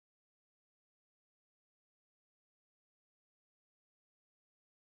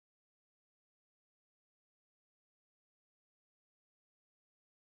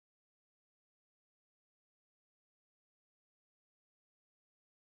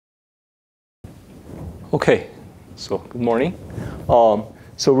Okay, so good morning.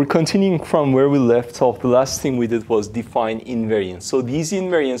 So we're continuing from where we left off. The last thing we did was define invariants. So these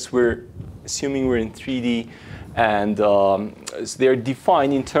invariants, we're assuming we're in 3D, and they're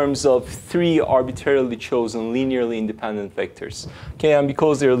defined in terms of three arbitrarily chosen linearly independent vectors. Okay, and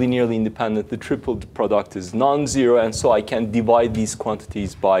because they're linearly independent, the triple product is non-zero, and so I can divide these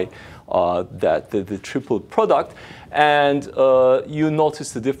quantities by the triple product. And you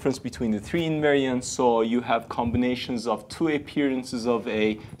notice the difference between the three invariants. So you have combinations of two appearances of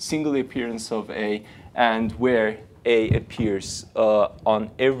A, single appearance of A, and where A appears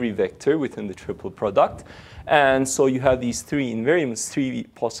on every vector within the triple product. And so you have these three invariants, three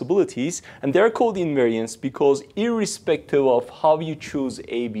possibilities. And they're called invariants because irrespective of how you choose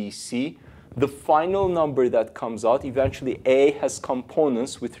A, B, C, the final number that comes out, eventually A has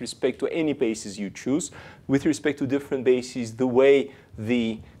components with respect to any basis you choose. With respect to different bases, the way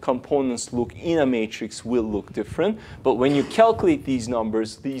the components look in a matrix will look different. But when you calculate these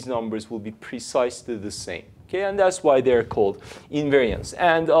numbers will be precisely the same. Okay, and that's why they're called invariants.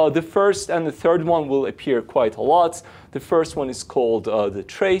 And the first and the third one will appear quite a lot. The first one is called the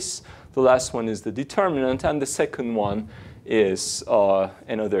trace. The last one is the determinant. And the second one is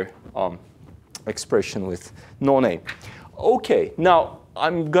another expression with no name. Okay, now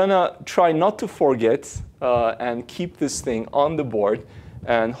I'm gonna try not to forget and keep this thing on the board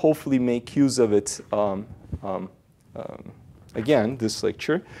and hopefully make use of it again this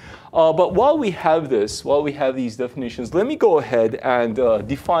lecture. But while we have these definitions, let me go ahead and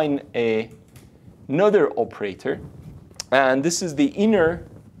define another operator. And this is the inner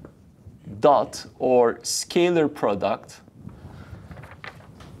dot or scalar product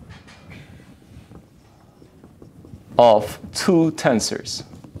of two tensors.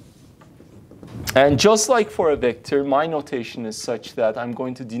 And just like for a vector, my notation is such that I'm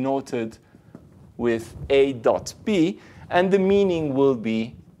going to denote it with A dot B, and the meaning will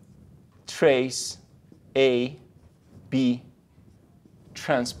be trace A, B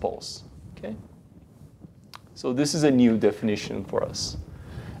transpose. Okay? So this is a new definition for us.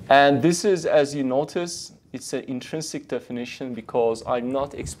 And this is, as you notice, it's an intrinsic definition because I'm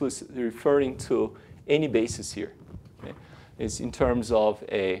not explicitly referring to any basis here. Okay? It's in terms of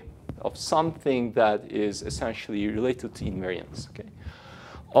something that is essentially related to invariance. Okay?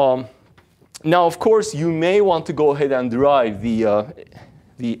 Now, of course, you may want to go ahead and derive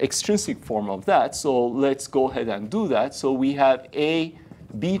the extrinsic form of that. So let's go ahead and do that. So we have A,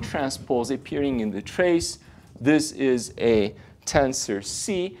 B transpose appearing in the trace. This is a tensor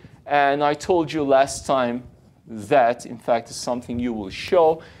C. And I told you last time that, in fact, is something you will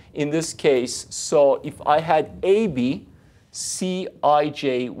show. In this case, so if I had AB,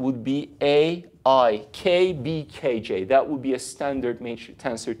 Cij would be Ai, K, B, Kj. That would be a standard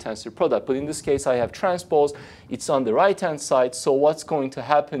tensor product. But in this case, I have transpose. It's on the right-hand side. So what's going to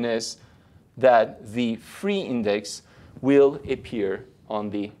happen is that the free index will appear on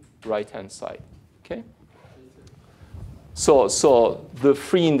the right-hand side. Okay? So the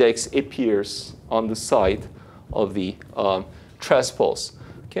free index appears on the side of the transpose.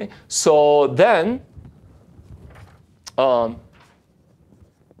 Okay? So then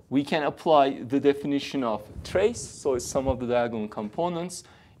we can apply the definition of trace. So it's sum of the diagonal components.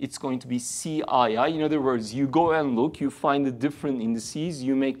 It's going to be Cii. In other words, you go and look, you find the different indices,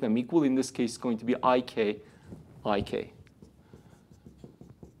 you make them equal. In this case, it's going to be Ik. Okay.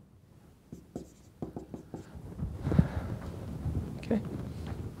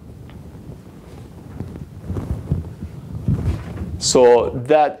 So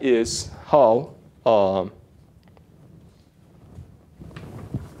that is how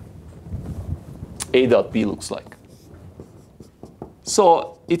A dot B looks like.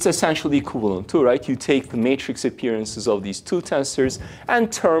 So it's essentially equivalent to, right? You take the matrix appearances of these two tensors, and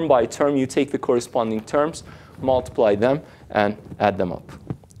term by term, you take the corresponding terms, multiply them, and add them up.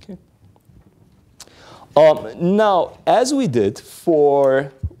 Okay. Now, as we did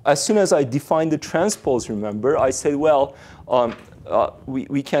as soon as I defined the transpose, remember, I said, well,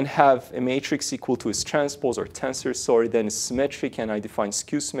 we can have a matrix equal to its transpose or tensor, sorry, then it's symmetric, and I define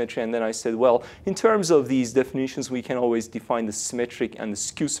skew symmetry. And then I said, well, in terms of these definitions, we can always define the symmetric and the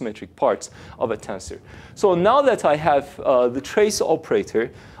skew symmetric parts of a tensor. So now that I have the trace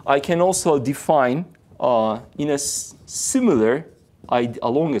operator, I can also define along a similar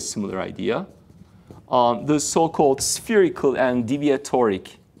idea, the so-called spherical and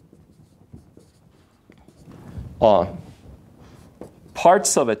deviatoric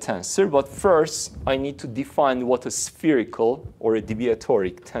parts of a tensor. But first, I need to define what a spherical or a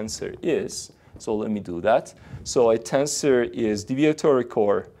deviatoric tensor is. So let me do that. So a tensor is deviatoric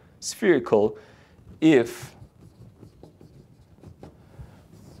or spherical if,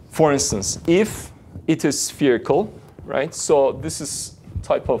 for instance, if it is spherical, right? So this is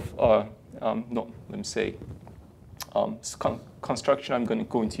type of, no, let me say, construction I'm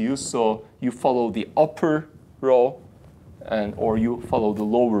going to use. So you follow the upper row, or you follow the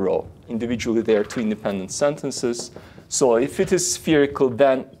lower row. Individually, they are two independent sentences. So if it is spherical,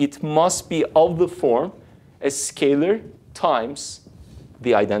 then it must be of the form a scalar times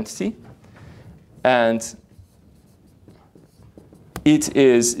the identity. And it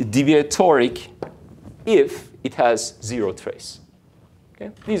is deviatoric if it has zero trace.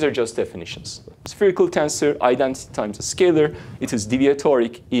 Okay? These are just definitions. Spherical tensor, identity times a scalar. It is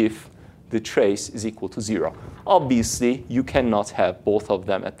deviatoric if the trace is equal to 0. Obviously, you cannot have both of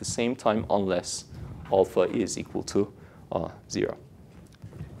them at the same time unless alpha is equal to 0.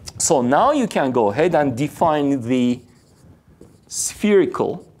 So now you can go ahead and define the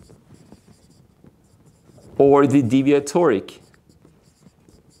spherical or the deviatoric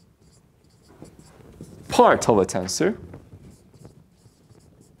part of a tensor.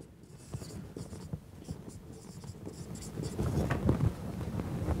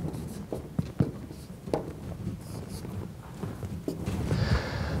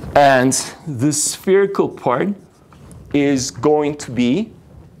 And the spherical part is going to be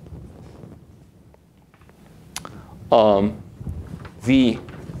the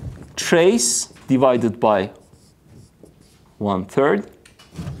trace divided by 1/3. So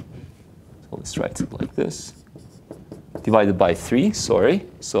let's write it like this. Divided by 3, sorry.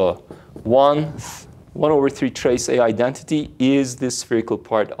 So 1/3 trace A identity is the spherical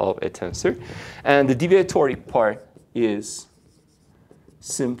part of a tensor. And the deviatoric part is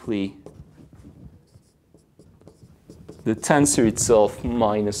simply the tensor itself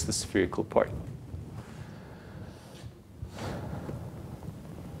minus the spherical part.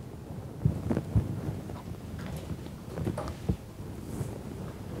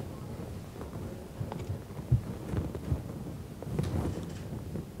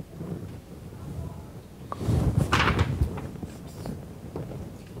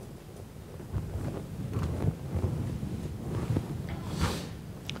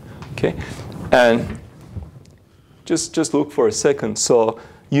 Okay, and just look for a second. So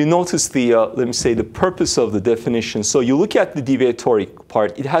you notice the, let me say, the purpose of the definition. So you look at the deviatoric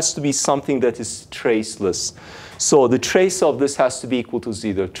part. It has to be something that is traceless. So the trace of this has to be equal to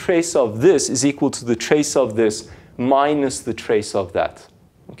 0. Trace of this is equal to the trace of this minus the trace of that.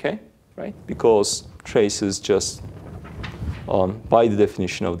 Okay, right? Because trace is just by the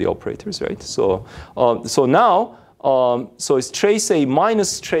definition of the operators, right? So, so now, so it's trace A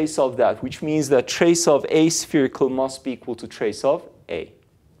minus trace of that, which means that trace of A spherical must be equal to trace of A.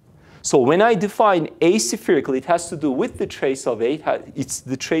 So when I define A spherical, it has to do with the trace of A. It's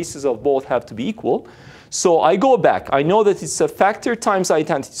the traces of both have to be equal. So I go back. I know that it's a factor times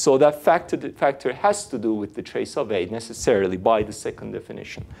identity. So that factor has to do with the trace of A necessarily by the second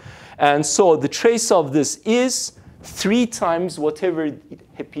definition. And so the trace of this is 3 times whatever it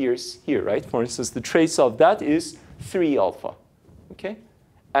appears here, right? For instance, the trace of that is 3 alpha, okay?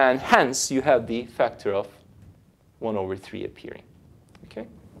 And hence, you have the factor of 1/3 appearing, okay?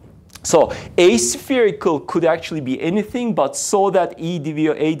 So A spherical could actually be anything, but so that A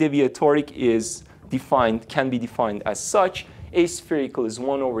deviatoric is defined, can be defined as such, A spherical is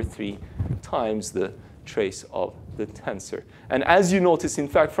 1/3 times the trace of the tensor. And as you notice, in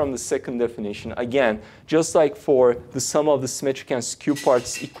fact, from the second definition, again, just like for the sum of the symmetric and skew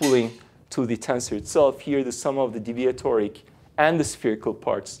parts equaling to the tensor itself, here the sum of the deviatoric and the spherical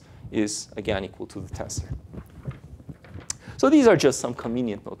parts is, again, equal to the tensor. So these are just some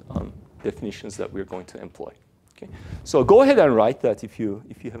convenient definitions that we're going to employ. Okay? So go ahead and write that if you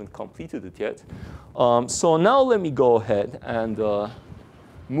haven't completed it yet. So now let me go ahead and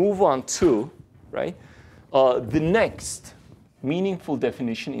move on to, right, the next meaningful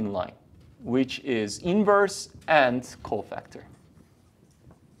definition in line, which is inverse and cofactor.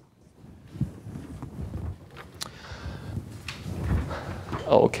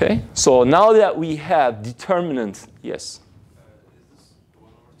 Okay, so now that we have determinant, yes? Is this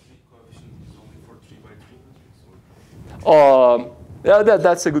 1/3 coefficient is only for 3 by 3 matrix?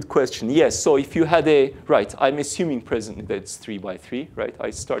 That's a good question. Yes, so if you had a, right, I'm assuming presently that it's 3 by 3, right?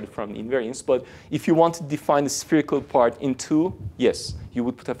 I started from the invariance, but if you want to define the spherical part in 2, yes, you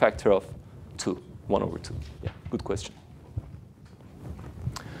would put a factor of 2, 1/2. Yeah, good question.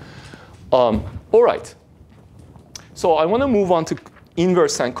 All right, so I want to move on to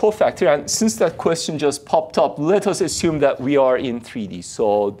inverse and cofactor, and since that question just popped up, let us assume that we are in 3D.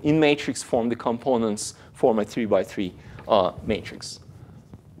 So in matrix form, the components form a 3 by 3 matrix.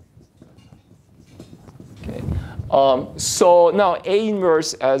 So now A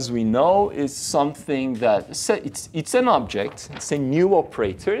inverse, as we know, is something that it's an object. It's a new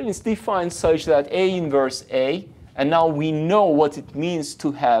operator, and it's defined such that A inverse A, and now we know what it means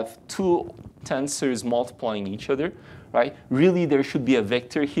to have two tensors multiplying each other, right? Really, there should be a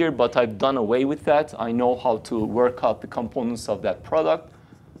vector here, but I've done away with that. I know how to work out the components of that product.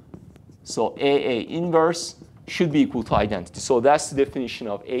 So AA inverse should be equal to identity. So that's the definition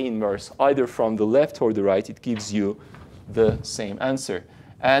of A inverse. Either from the left or the right, it gives you the same answer.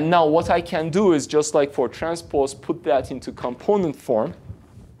 And now what I can do is, just like for transpose, put that into component form.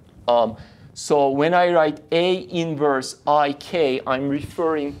 So when I write A inverse IK, I'm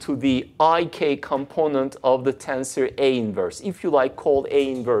referring to the IK component of the tensor A inverse. If you like, called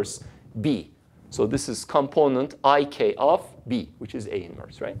A inverse B. So this is component IK of B, which is A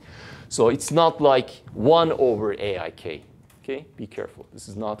inverse, right? So it's not like 1 over AIK. Okay, be careful. This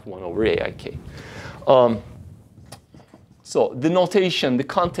is not 1 over AIK. So the notation, the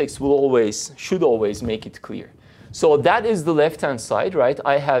context should always make it clear. So that is the left-hand side, right?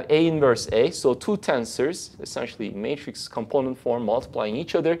 I have A inverse A, so two tensors, essentially matrix component form multiplying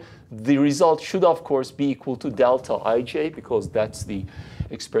each other. The result should, of course, be equal to delta IJ, because that's the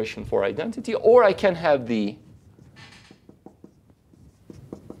expression for identity. Or I can have the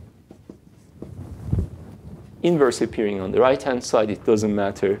inverse appearing on the right-hand side. It doesn't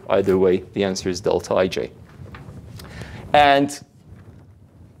matter. Either way, the answer is delta IJ. And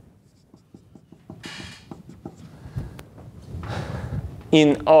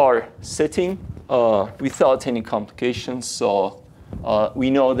in our setting, without any complications, so we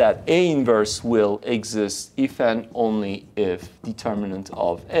know that A inverse will exist if and only if determinant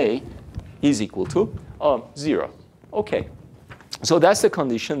of A is equal to 0. OK. So that's the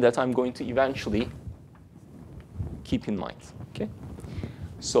condition that I'm going to eventually keep in mind. Okay.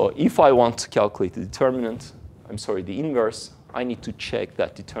 So if I want to calculate the determinant, the inverse, I need to check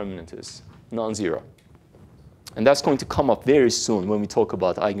that determinant is non-zero. And that's going to come up very soon when we talk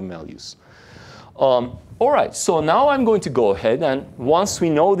about eigenvalues. All right, so now I'm going to go ahead, and once we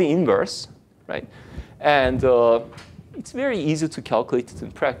know the inverse, right, and it's very easy to calculate it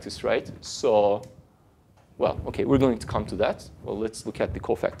in practice, right? So, well, OK, we're going to come to that. Well, let's look at the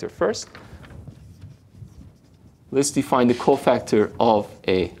cofactor first. Let's define the cofactor of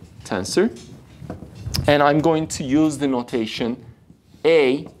a tensor. And I'm going to use the notation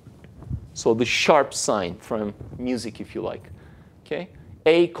A, so the sharp sign from music, if you like. Okay?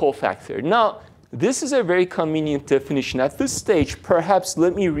 A cofactor. Now, this is a very convenient definition. At this stage, perhaps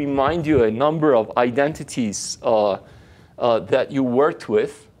let me remind you a number of identities that you worked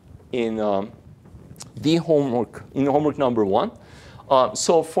with in the homework, in homework number 1.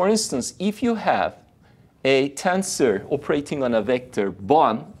 So for instance, if you have a tensor operating on a vector,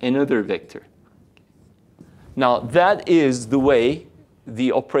 bon, another vector. Now, that is the way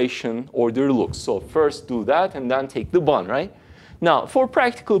the operation order looks. So first do that, and then take the bon, right? Now, for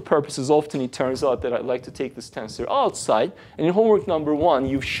practical purposes, often it turns out that I'd like to take this tensor outside. And in homework number 1,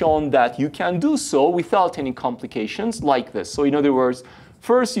 you've shown that you can do so without any complications like this. So in other words,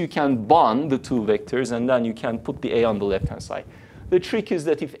 first you can bond the two vectors, and then you can put the A on the left-hand side. The trick is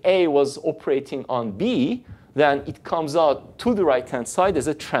that if A was operating on B, then it comes out to the right-hand side as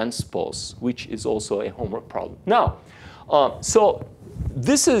a transpose, which is also a homework problem. Now, so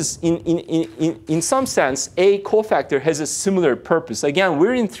this is, in some sense, A cofactor has a similar purpose. Again,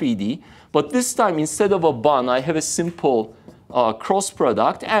 we're in 3D, but this time, instead of a bond, I have a simple cross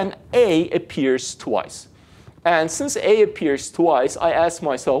product, and A appears twice. And since A appears twice, I ask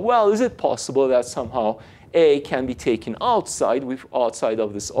myself, well, is it possible that somehow A can be taken outside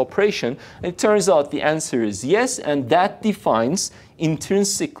of this operation? And it turns out the answer is yes, and that defines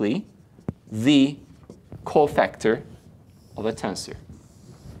intrinsically the cofactor of a tensor.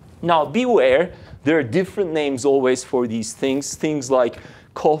 Now, beware, there are different names always for these things. Things like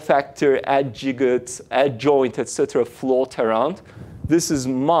cofactor, adjunct, adjoint, etc. float around. This is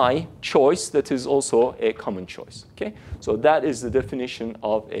my choice. That is also a common choice. Okay? So that is the definition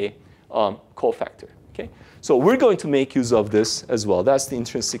of a cofactor. Okay? So we're going to make use of this as well. That's the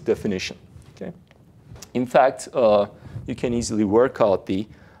intrinsic definition. Okay? In fact, you can easily work out the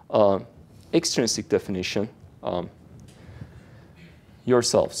extrinsic definition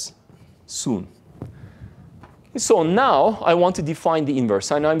yourselves soon. So now I want to define the inverse,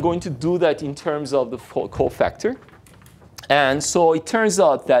 and I'm going to do that in terms of the cofactor. And so it turns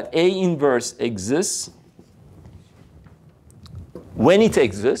out that A inverse exists when it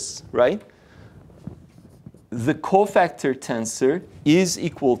exists, right? The cofactor tensor is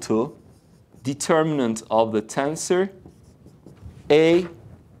equal to determinant of the tensor A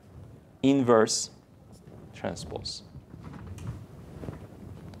inverse transpose.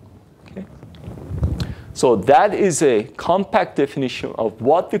 Okay. So that is a compact definition of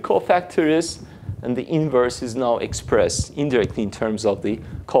what the cofactor is, and the inverse is now expressed indirectly in terms of the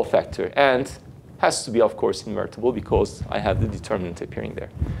cofactor, and has to be, of course, invertible because I have the determinant appearing there.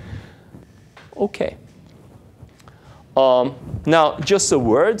 Okay. Now, just a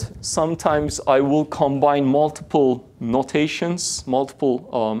word. Sometimes I will combine multiple notations,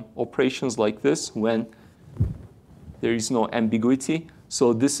 multiple operations like this when there is no ambiguity.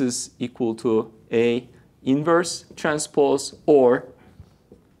 So this is equal to A inverse transpose, or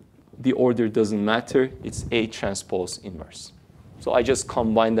the order doesn't matter. It's A transpose inverse. So I just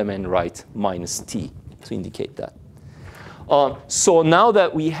combine them and write minus T to indicate that. So now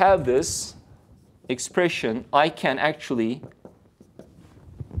that we have this expression, I can actually,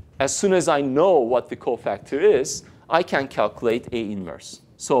 as soon as I know what the cofactor is, I can calculate A inverse.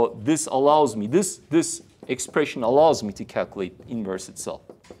 So this allows me, this expression allows me to calculate inverse itself.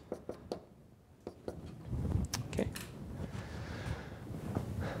 Okay.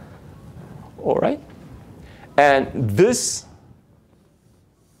 All right. And this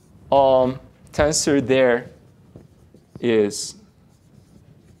tensor there is,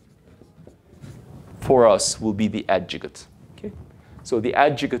 for us, will be the adjugate. Okay? So the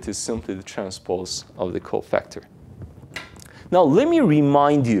adjugate is simply the transpose of the cofactor. Now let me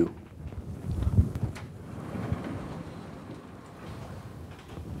remind you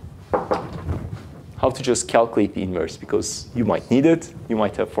how to just calculate the inverse, because you might need it. You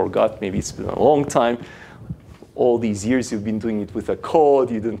might have forgot. Maybe it's been a long time. All these years you've been doing it with a code.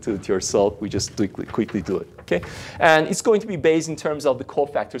 You didn't do it yourself. We just quickly do it. Okay? And it's going to be based in terms of the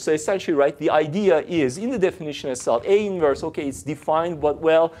cofactor. So essentially, right, the idea is in the definition itself, A inverse, okay, it's defined, but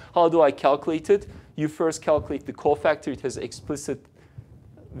well, how do I calculate it? You first calculate the cofactor. It has explicit,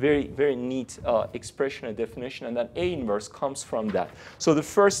 very, very neat expression and definition, and then A inverse comes from that. So the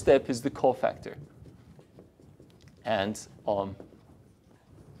first step is the cofactor. And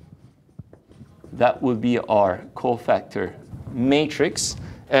that will be our cofactor matrix.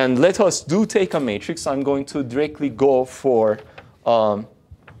 And let us do take a matrix. I'm going to directly go for, well,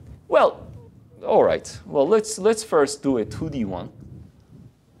 all right. Well, let's first do a 2D one.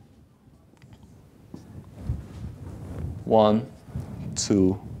 1,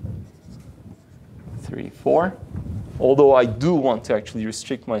 2, 3, 4. Although I do want to actually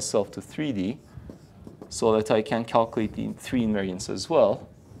restrict myself to 3D so that I can calculate the 3 invariants as well.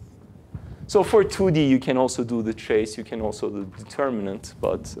 So for 2D, you can also do the trace. You can also do the determinant.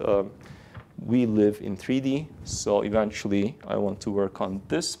 But we live in 3D. So eventually, I want to work on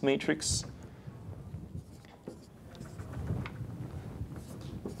this matrix.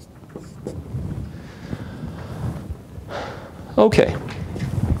 OK.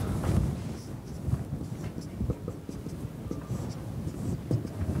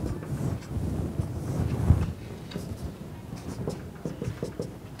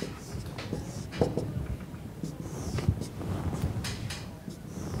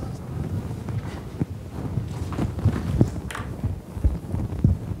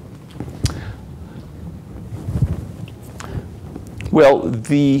 Well,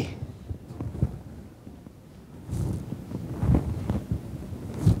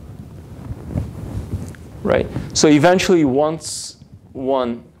 right. So eventually, once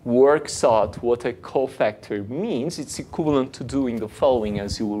one works out what a cofactor means, it's equivalent to doing the following,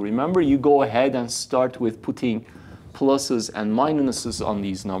 as you will remember. You go ahead and start with putting pluses and minuses on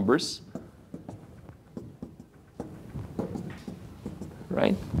these numbers.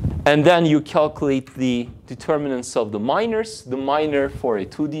 Right? And then you calculate the determinants of the minors. The minor for a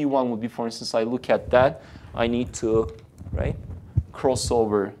 2D one would be, for instance, I look at that. I need to, right, cross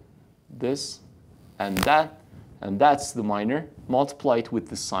over this and that's the minor. Multiply it with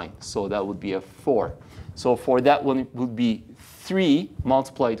the sign. So that would be a 4. So for that one, it would be 3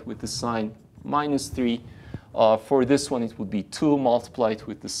 multiplied with the sign minus 3. For this one, it would be 2 multiplied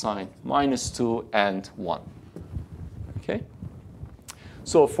with the sign minus 2 and 1. Okay?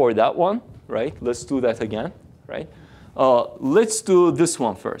 So for that one, right, let's do that again, right? Let's do this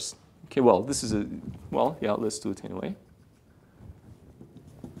one first. Okay, well, this is yeah, let's do it anyway.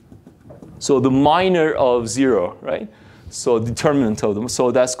 So the minor of 0, right? So determinant of them.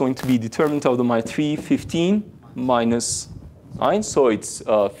 So that's going to be determinant of the minor 3, 15 minus 9. So it's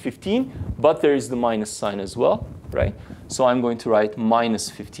 15, but there is the minus sign as well, right? So I'm going to write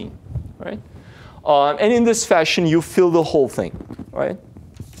minus 15, right? And in this fashion, you fill the whole thing, right?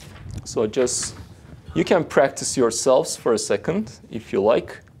 So just, you can practice yourselves for a second if you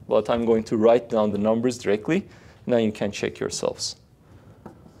like, but I'm going to write down the numbers directly. Now you can check yourselves.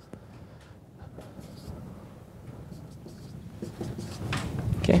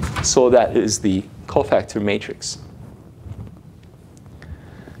 So that is the cofactor matrix.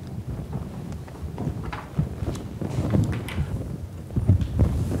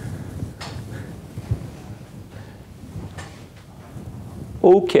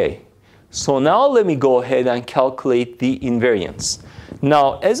 Okay, so now let me go ahead and calculate the invariance.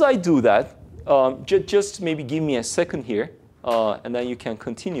 Now, as I do that, just maybe give me a second here, and then you can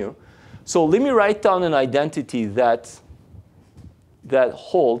continue. So let me write down an identity that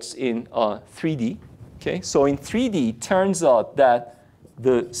holds in 3D. Okay, so in 3D, it turns out that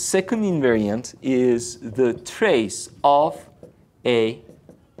the second invariant is the trace of a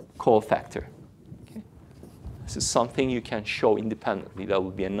cofactor. Okay? This is something you can show independently. That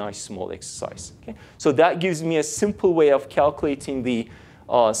would be a nice small exercise. Okay? So that gives me a simple way of calculating the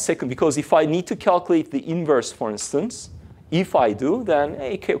second, because if I need to calculate the inverse, for instance, if I do, then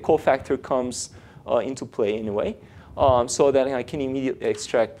a cofactor comes into play anyway. So that I can immediately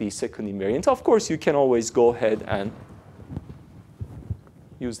extract the second invariant. Of course, you can always go ahead and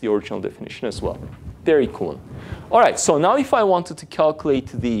use the original definition as well. Very cool. All right, so now if I wanted to calculate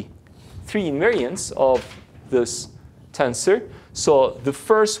the three invariants of this tensor, so the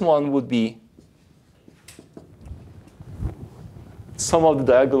first one would be sum of the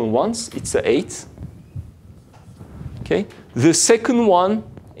diagonal ones. It's an 8. Okay. The second one,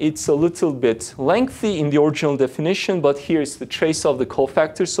 it's a little bit lengthy in the original definition, but here is the trace of the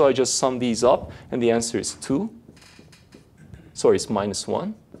cofactor, so I just sum these up, and the answer is 2. Sorry, it's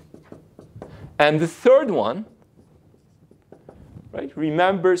 -1. And the third one, right?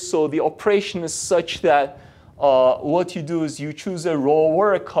 Remember, so the operation is such that what you do is you choose a row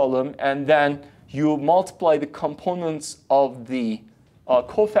or a column, and then you multiply the components of the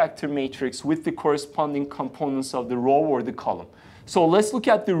cofactor matrix with the corresponding components of the row or the column. So let's look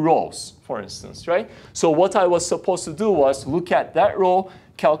at the rows, for instance, right? So what I was supposed to do was look at that row,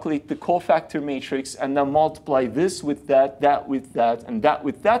 calculate the cofactor matrix, and then multiply this with that, that with that, and that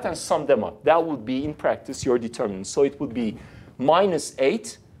with that, and sum them up. That would be, in practice, your determinant. So it would be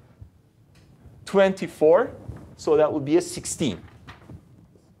 -8, 24, so that would be a 16.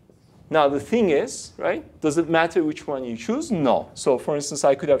 Now, the thing is, right, does it matter which one you choose? No. So, for instance,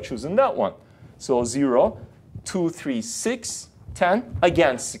 I could have chosen that one. So 0, 2, 3, 6, 10,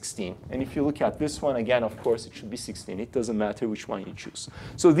 again 16. And if you look at this one, again, of course, it should be 16. It doesn't matter which one you choose.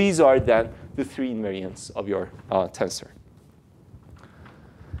 So these are then the three invariants of your tensor.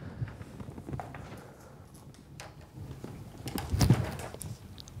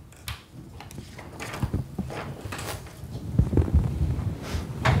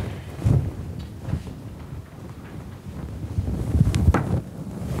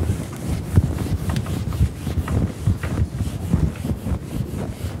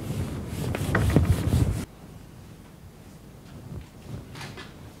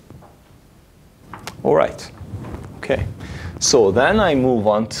 All right. Okay. So then I move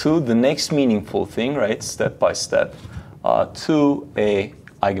on to the next meaningful thing, right, step by step, to a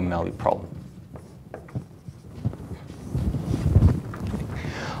eigenvalue problem.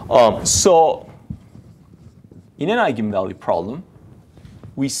 So in an eigenvalue problem,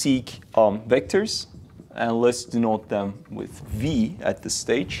 we seek vectors, and let's denote them with V at this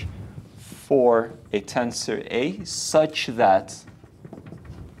stage for a tensor A, such that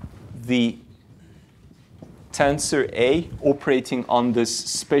the tensor A operating on this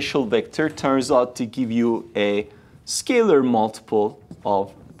special vector turns out to give you a scalar multiple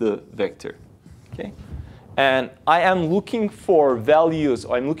of the vector. Okay? And I am looking for values,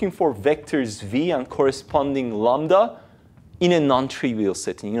 or I'm looking for vectors V and corresponding lambda in a non-trivial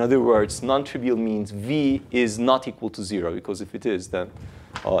setting. In other words, non-trivial means V is not equal to 0, because if it is, then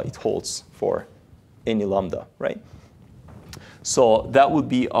it holds for any lambda, right? So that would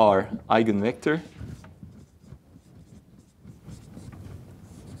be our eigenvector.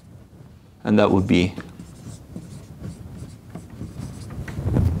 And that would be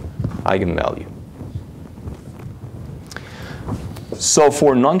eigenvalue. So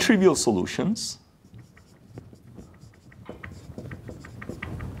for non-trivial solutions,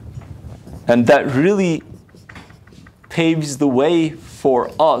 and that really paves the way for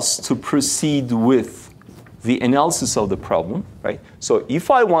us to proceed with the analysis of the problem, right? So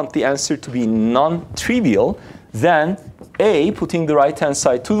if I want the answer to be non-trivial, then A, putting the right-hand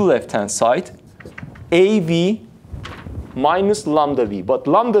side to the left-hand side, AV minus lambda V. But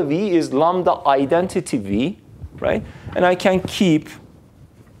lambda V is lambda identity V, right? And I can keep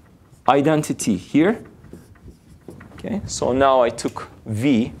identity here. Okay, so now I took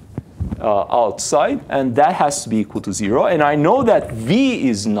V outside, and that has to be equal to 0. And I know that V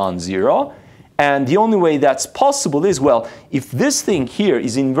is non-zero, And the only way that's possible is, well, if this thing here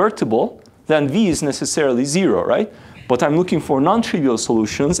is invertible, then V is necessarily 0, right? But I'm looking for non-trivial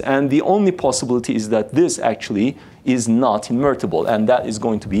solutions, and the only possibility is that this actually is not invertible, and that is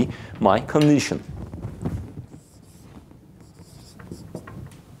going to be my condition.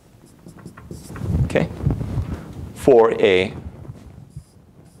 Okay? For a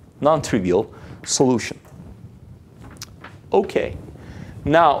non-trivial solution. Okay.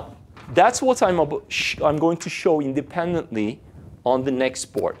 Now, that's what I'm going to show independently on the next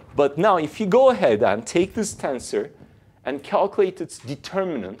board. But now, if you go ahead and take this tensor and calculate its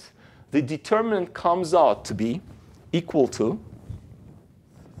determinant, the determinant comes out to be equal to,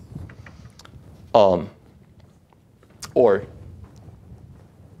 or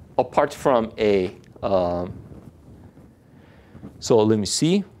apart from a, so let me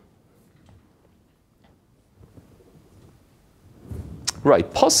see.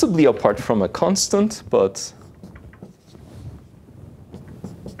 Right, possibly apart from a constant, but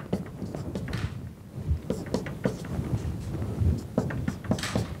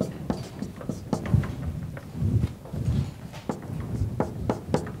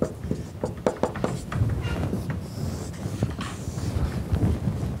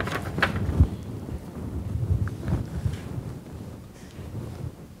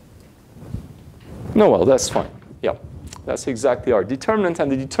no, well, that's fine. Yeah, that's exactly our determinant.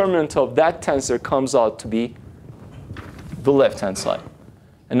 And the determinant of that tensor comes out to be the left-hand side.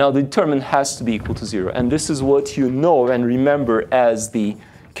 And now the determinant has to be equal to 0. And this is what you know and remember as the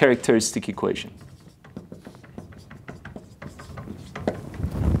characteristic equation.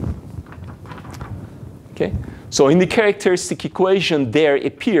 Okay? So in the characteristic equation, there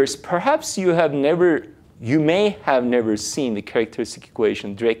appears, perhaps you may have never seen the characteristic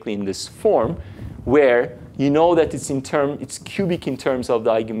equation directly in this form, where you know that it's cubic in terms of the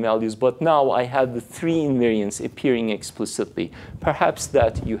eigenvalues, but now I have the 3 invariants appearing explicitly. Perhaps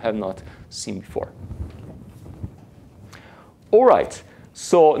that you have not seen before. All right,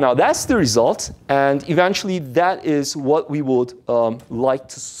 so now that's the result, and eventually that is what we would like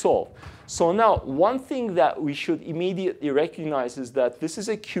to solve. So now one thing that we should immediately recognize is that this is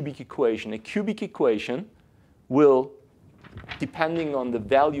a cubic equation. A cubic equation will, depending on the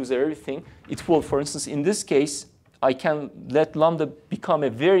values and everything, it will, for instance, in this case, I can let lambda become a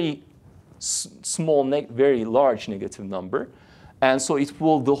very small, very large negative number. And so it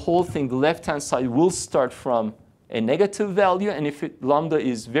will, the whole thing, the left-hand side will start from a negative value. And if lambda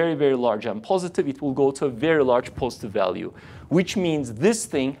is very, very large and positive, it will go to a very large positive value, which means this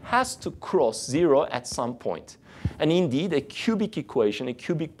thing has to cross 0 at some point. And indeed, a cubic equation, a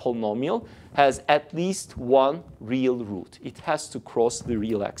cubic polynomial, has at least one real root. It has to cross the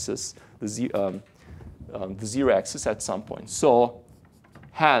real axis, the 0 axis at some point. So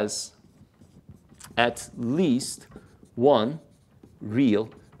has at least one real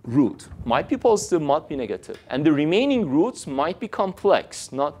root. Might be positive, might be negative. And the remaining roots might be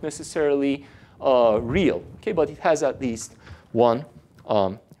complex, not necessarily real. Okay, but it has at least one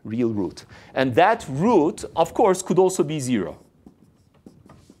real root. And that root, of course, could also be 0.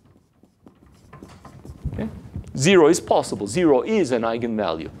 Okay? 0 is possible. 0 is an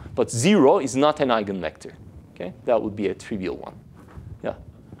eigenvalue. But 0 is not an eigenvector. Okay? That would be a trivial one. Yeah?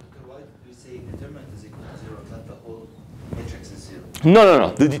 Why do we say determinant is equal to 0, not the whole matrix is 0? No.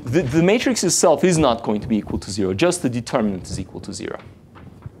 The matrix itself is not going to be equal to 0. Just the determinant is equal to 0.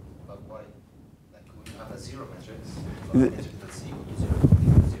 But why? Like, we have a 0 matrix. That's equal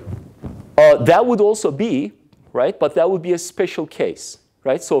to 0. That would also be, right? But that would be a special case,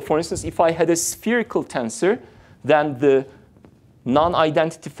 right? So for instance, if I had a spherical tensor, then the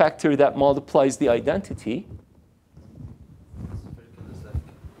non-identity factor that multiplies the identity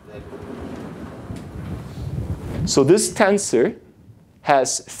so this tensor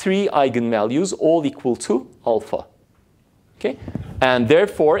has 3 eigenvalues, all equal to alpha. Okay? And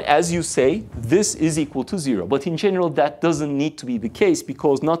therefore, as you say, this is equal to 0. But in general, that doesn't need to be the case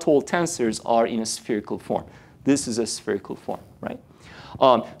because not all tensors are in a spherical form. This is a spherical form, right?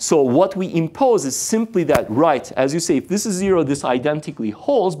 So what we impose is simply that, right, as you say, if this is 0, this identically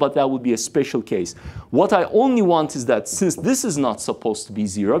holds, but that would be a special case. What I only want is that since this is not supposed to be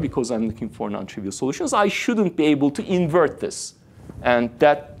 0, because I'm looking for non-trivial solutions, I shouldn't be able to invert this. And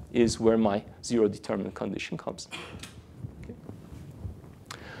that is where my 0 determinant condition comes. Okay.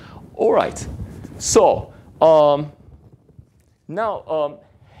 All right. So now,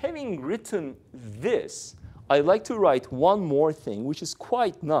 having written this, I'd like to write one more thing, which is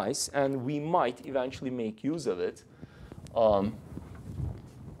quite nice, and we might eventually make use of it.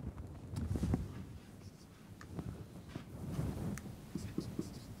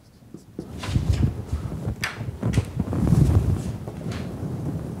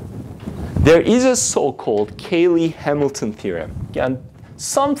 there is a so-called Cayley-Hamilton theorem. Again,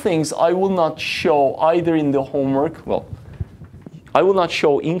 some things I will not show either in the homework. Well, I will not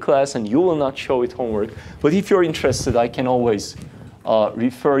show in class, and you will not show it homework. But if you're interested, I can always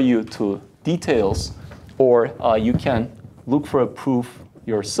refer you to details, or you can look for a proof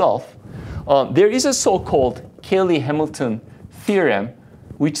yourself. There is a so-called Cayley-Hamilton theorem,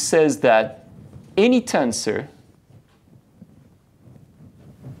 which says that any tensor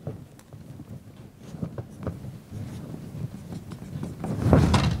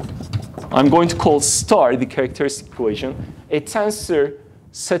I'm going to call star the characteristic equation. A tensor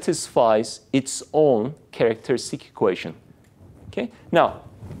satisfies its own characteristic equation. Okay? Now,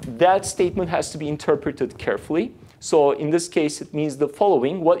 that statement has to be interpreted carefully. So in this case, it means the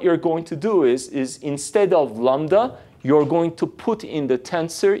following. What you're going to do is instead of lambda, you're going to put in the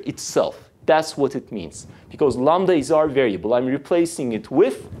tensor itself. That's what it means. Because lambda is our variable. I'm replacing it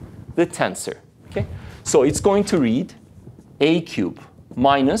with the tensor. Okay? So it's going to read a cubed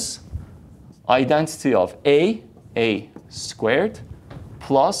minus identity of a squared,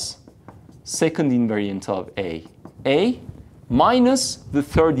 plus second invariant of a minus the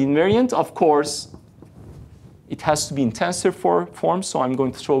third invariant. Of course, it has to be in tensor form, so I'm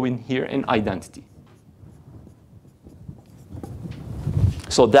going to throw in here an identity.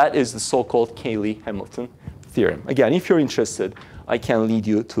 So that is the so-called Cayley-Hamilton theorem. Again, if you're interested, I can lead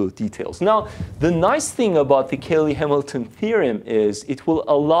you to details. Now, the nice thing about the Cayley-Hamilton theorem is it will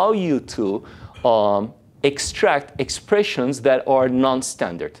allow you to extract expressions that are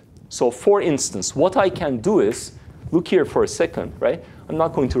non-standard. So for instance, what I can do is, look here for a second, right? I'm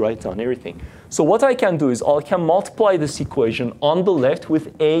not going to write down everything. So what I can do is I can multiply this equation on the left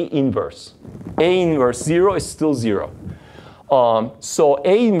with A inverse. A inverse 0 is still 0. So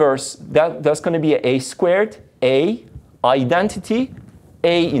A inverse, that's going to be a squared, A, identity,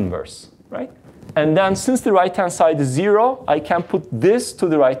 A inverse, right? And then since the right-hand side is 0, I can put this to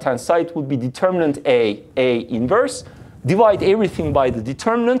the right-hand side. It would be determinant A inverse. Divide everything by the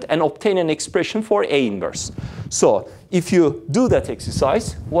determinant and obtain an expression for A inverse. So if you do that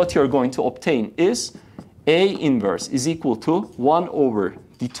exercise, what you're going to obtain is A inverse is equal to 1 over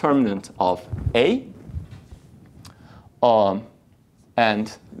determinant of A.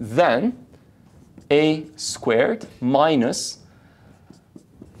 And then A squared minus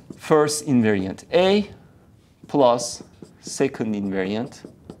first invariant A plus second invariant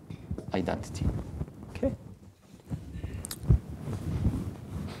identity. Okay?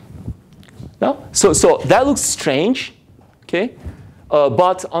 Now, so that looks strange, okay?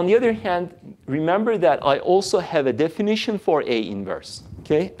 But on the other hand, remember that I also have a definition for A inverse.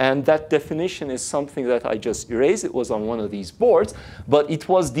 Okay? And that definition is something that I just erased. It was on one of these boards. But it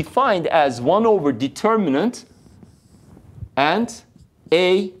was defined as 1 over determinant and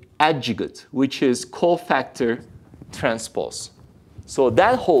A adjugate, which is cofactor transpose. So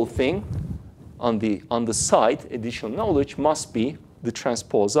that whole thing on the side, additional knowledge, must be the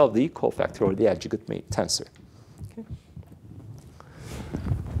transpose of the cofactor or the adjugate tensor. Okay?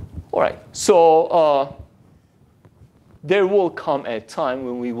 All right. So there will come a time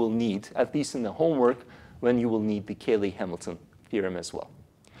when we will need, at least in the homework, when you will need the Cayley-Hamilton theorem as well.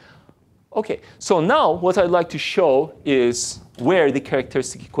 Okay, so now what I'd like to show is where the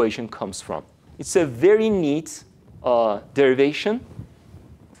characteristic equation comes from. It's a very neat derivation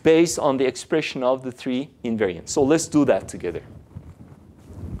based on the expression of the 3 invariants. So let's do that together.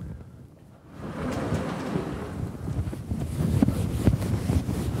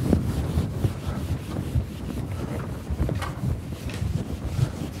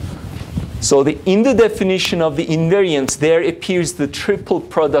 So in the definition of the invariants, there appears the triple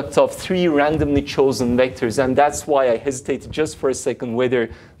product of 3 randomly chosen vectors. And that's why I hesitated just for a second whether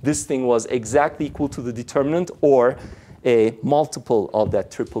this thing was exactly equal to the determinant or a multiple of that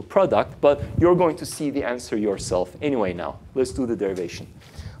triple product. But you're going to see the answer yourself anyway now. Let's do the derivation.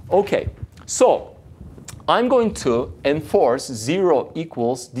 OK, so I'm going to enforce 0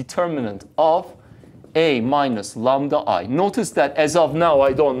 equals determinant of A minus lambda I. Notice that as of now,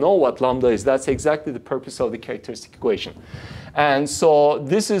 I don't know what lambda is. That's exactly the purpose of the characteristic equation. And so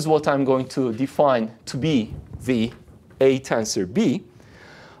this is what I'm going to define to be the A tensor B.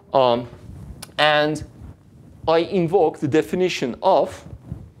 And I invoke the definition of,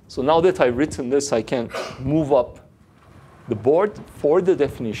 so now that I've written this, I can move up the board for the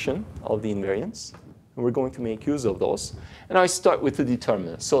definition of the invariants. And we're going to make use of those. And I start with the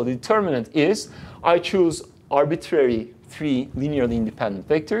determinant. So the determinant is I choose arbitrary 3 linearly independent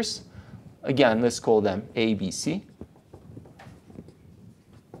vectors. Again, let's call them A, B, C.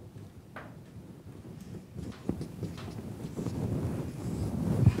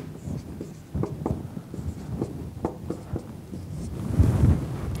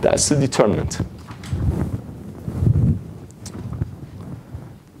 That's the determinant.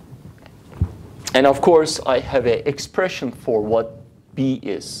 And of course, I have an expression for what B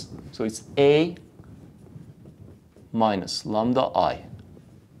is. So it's A minus lambda I.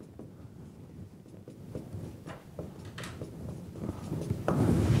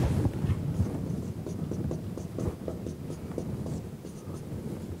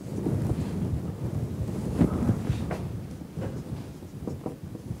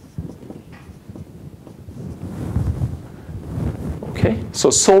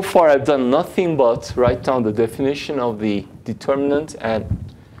 So far I've done nothing but write down the definition of the determinant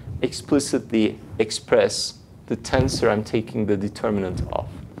and explicitly express the tensor I'm taking the determinant of.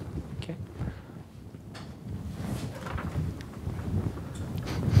 Okay.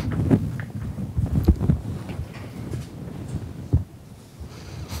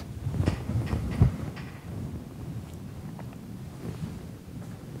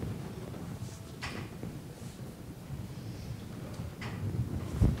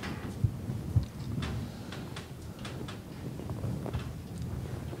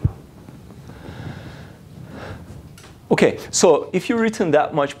 Okay, so if you've written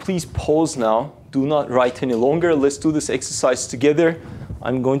that much, please pause now. Do not write any longer. Let's do this exercise together.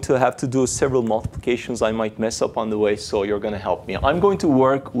 I'm going to have to do several multiplications. I might mess up on the way, so you're going to help me. I'm going to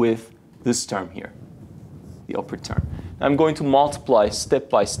work with this term here, the upper term. I'm going to multiply step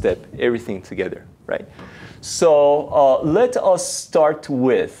by step everything together, right? So let us start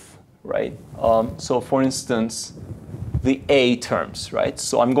with, right? So for instance, the A terms, right?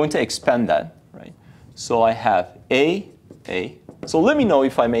 So I'm going to expand that, right? So I have A. So let me know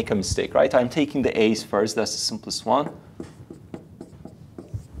if I make a mistake, right? I'm taking the A's first. That's the simplest one.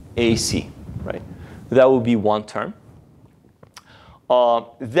 AC, right? That will be one term.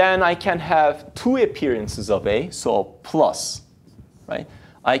 Then I can have two appearances of A, so plus, right?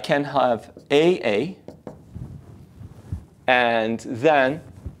 I can have AA, and then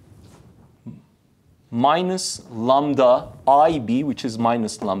minus lambda IB, which is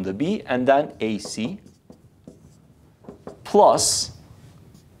minus lambda B, and then AC, plus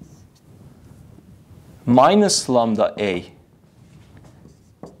minus lambda A,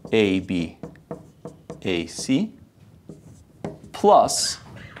 AB, AC, plus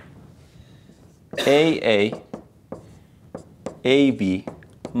AA, AB,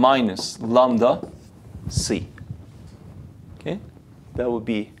 minus lambda C. Okay, that would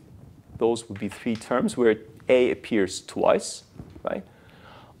be, those would be three terms where A appears twice, right?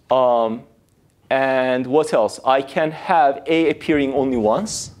 And what else? I can have A appearing only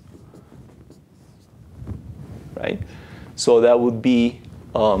once, right? So that would be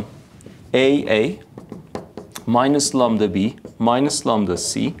AA minus lambda B minus lambda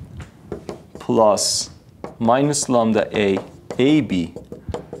C plus minus lambda A, AB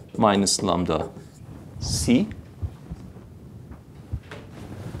minus lambda C.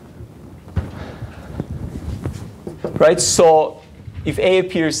 Right? So if A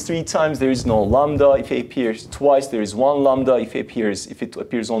appears three times, there is no lambda. If A appears twice, there is one lambda. If it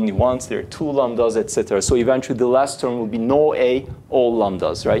appears only once, there are two lambdas, etc. So eventually, the last term will be no A, all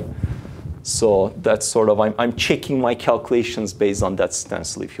lambdas, right? So that's sort of, I'm checking my calculations based on that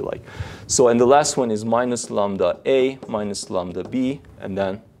stencil, if you like. So, and the last one is minus lambda A, minus lambda B, and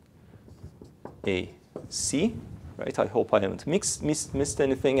then AC, right? I hope I haven't missed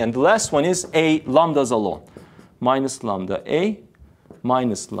anything. And the last one is A lambdas alone. Minus lambda A,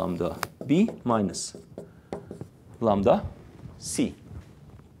 minus lambda B, minus lambda C.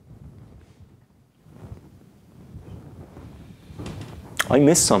 I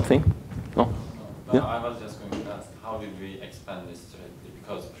missed something. No? No, yeah. I was just going to ask, how did we expand this directly?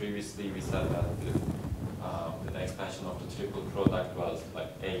 Because previously we said that the expansion of the triple product was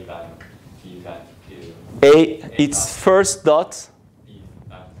like A bank, P bank, Q. It's first dot.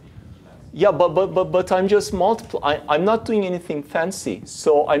 Yeah, but I'm just multiplying. I'm not doing anything fancy.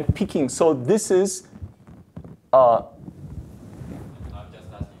 So I'm picking. So this is. I'm just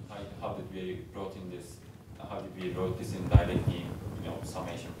asking how did we wrote in this? How did we wrote this in directly,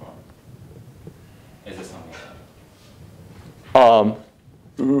 summation form as a summation?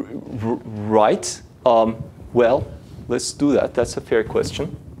 Right. Well, let's do that. That's a fair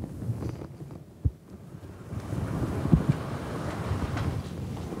question.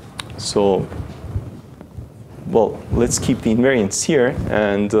 So, well, let's keep the invariance here,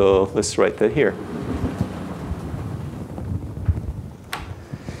 and let's write that here.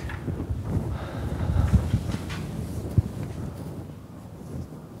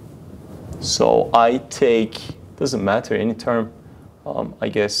 So I take, doesn't matter, any term. I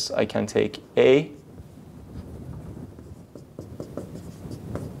guess I can take A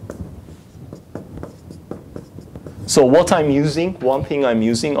So what I'm using, one thing I'm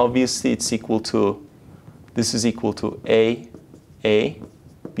using, obviously it's equal to, this is equal to A,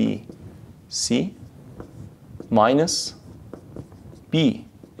 B, C minus B,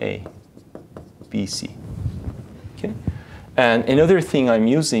 A, B, C. Okay? And another thing I'm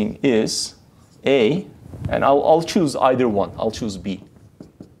using is A, and I'll choose either one. I'll choose B.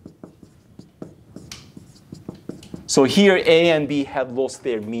 So here, A and B have lost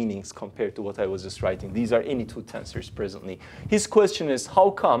their meanings compared to what I was just writing. These are any two tensors presently. His question is, how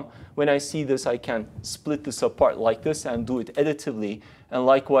come when I see this, I can split this apart like this and do it additively? And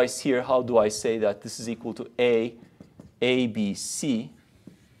likewise here, how do I say that this is equal to A, B, C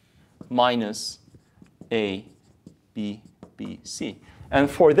minus A, B, B, C? And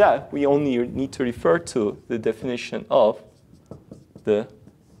for that, we only need to refer to the definition of the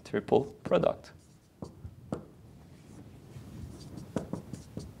triple product.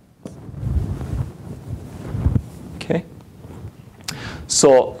 Okay.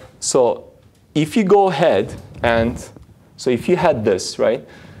 So if you go ahead and, so if you had this, right,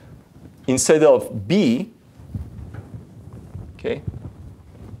 instead of B, okay,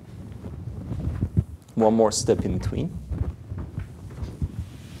 one more step in between,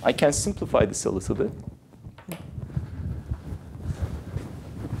 I can simplify this a little bit.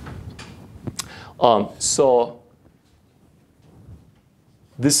 So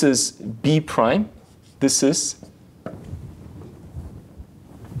this is B prime. This is,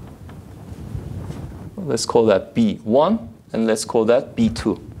 let's call that B1, and let's call that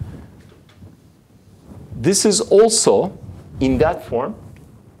B2. This is also, in that form,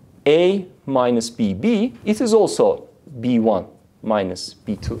 A minus BB. It is also B1 minus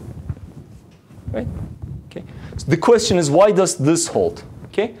B2. Right? Okay. So the question is, why does this hold?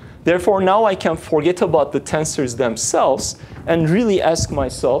 Okay. Therefore, now I can forget about the tensors themselves and really ask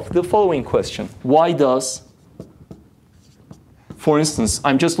myself the following question. Why does, for instance,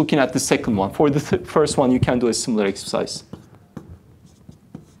 I'm just looking at the second one. For the first one, you can do a similar exercise.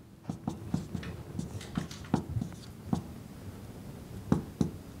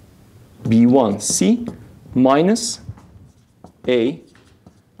 B1C minus A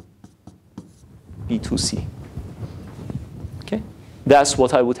B2C. Okay? That's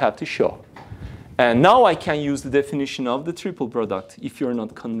what I would have to show. And now I can use the definition of the triple product if you're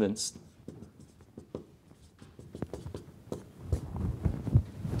not convinced.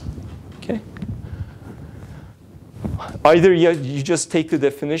 Okay? Either you just take the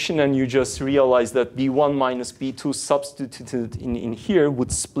definition and you just realize that B1 minus B2 substituted in here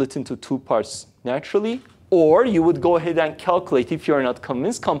would split into two parts naturally, or you would go ahead and calculate, if you're not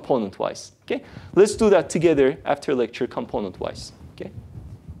convinced, component-wise. Okay? Let's do that together after lecture, component-wise. Okay?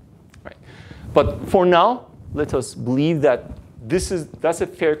 Right. But for now, let us believe that that's a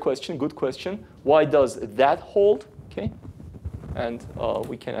fair question, good question. Why does that hold? Okay? And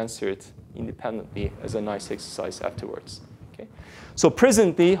we can answer it independently as a nice exercise afterwards. Okay? So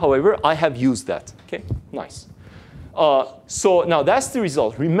presently, however, I have used that. Okay? Nice. So now that's the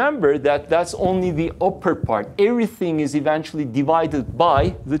result. Remember that that's only the upper part. Everything is eventually divided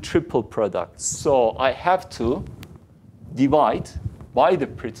by the triple product. So I have to divide by the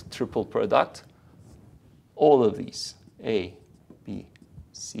triple product all of these, A, B,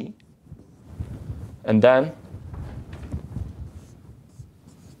 C, and then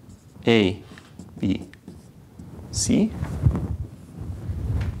A, B, C,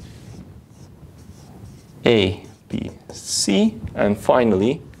 A, B, C, and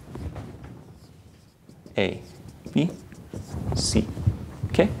finally A, B, C.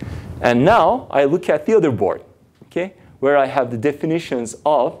 Okay? And now I look at the other board, okay, where I have the definitions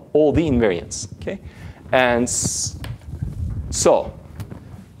of all the invariants. Okay? And so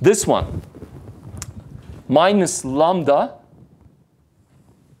this one, minus lambda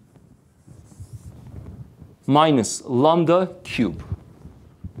cube,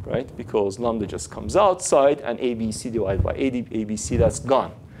 right? Because lambda just comes outside, and ABC divided by ABC, that's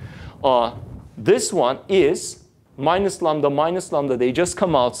gone. This one is minus lambda, they just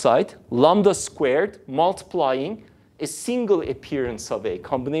come outside, lambda squared multiplying a single appearance of A,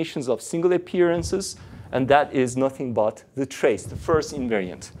 combinations of single appearances, and that is nothing but the trace, the first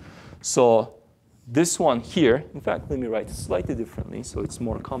invariant. So this one here, in fact, let me write it slightly differently so it's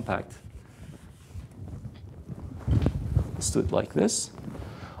more compact. Let's do it like this.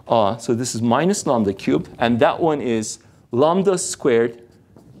 So this is minus lambda cubed, and that one is lambda squared,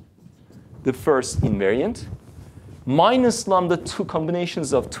 the first invariant, minus lambda, two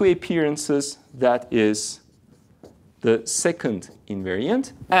combinations of two appearances, that is the second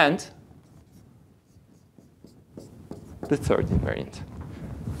invariant, and the third invariant.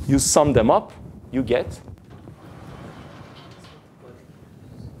 You sum them up, you get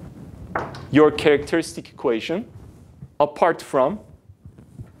your characteristic equation apart from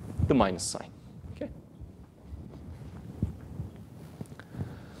the minus sign. Okay?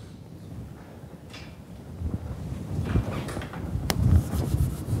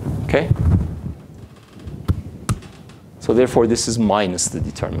 Okay? So therefore, this is minus the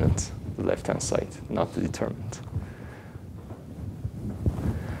determinant, the left-hand side, not the determinant.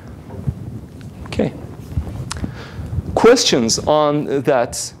 Okay. Questions on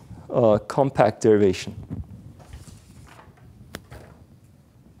that compact derivation?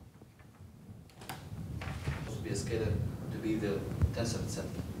 To be a scalar to be the tensor itself.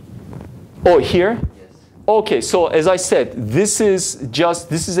 Oh, here? Yes. Okay, so as I said, this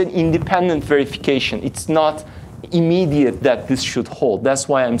is an independent verification. It's not immediate that this should hold. That's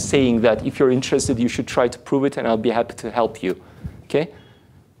why I'm saying that if you're interested, you should try to prove it, and I'll be happy to help you. Okay?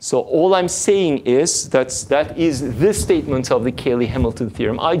 So all I'm saying is that is this statement of the Cayley-Hamilton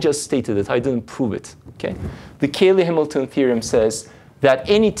theorem. I just stated it. I didn't prove it. Okay? The Cayley-Hamilton theorem says that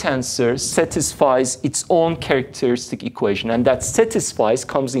any tensor satisfies its own characteristic equation. And that satisfies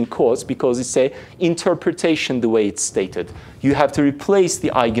comes in quotes because it's an interpretation the way it's stated. You have to replace the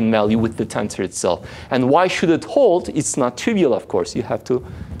eigenvalue with the tensor itself. And why should it hold? It's not trivial, of course. You have to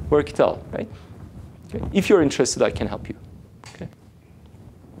work it out, right? Okay. If you're interested, I can help you. Okay.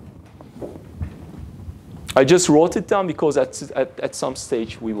 I just wrote it down because at some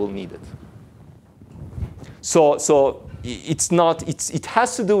stage we will need it. So it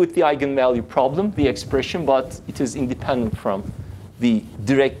has to do with the eigenvalue problem, the expression, but it is independent from the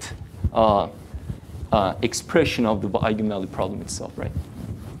direct expression of the eigenvalue problem itself, right?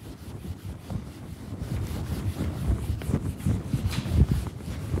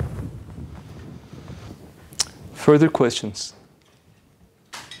 Further questions?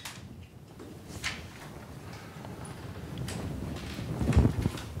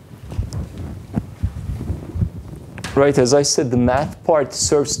 Right, as I said, the math part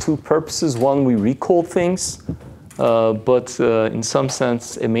serves two purposes. One, we recall things, but in some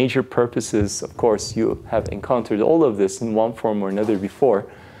sense, a major purpose is, of course, you have encountered all of this in one form or another before.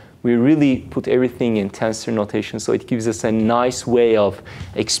 We really put everything in tensor notation, so it gives us a nice way of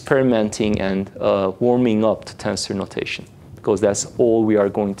experimenting and warming up to tensor notation, because that's all we are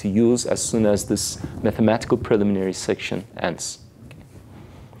going to use as soon as this mathematical preliminary section ends.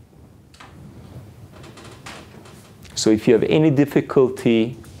 So if you have any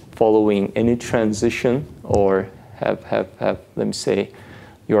difficulty following any transition or let me say,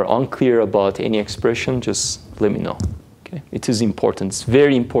 you're unclear about any expression, just let me know. Okay? It is important. It's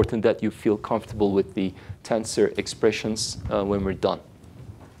very important that you feel comfortable with the tensor expressions when we're done,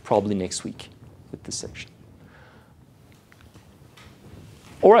 probably next week with this section.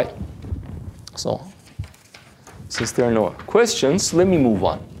 All right. So since there are no questions, let me move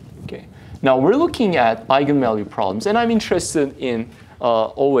on. Okay. Now, we're looking at eigenvalue problems, and I'm interested in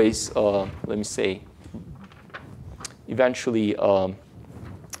always, let me say, eventually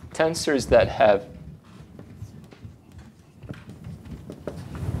tensors that have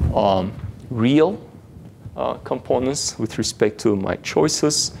real components with respect to my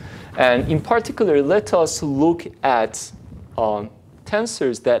choices. And in particular, let us look at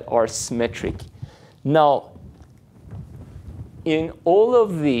tensors that are symmetric. Now, in all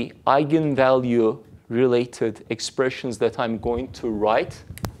of the eigenvalue-related expressions that I'm going to write,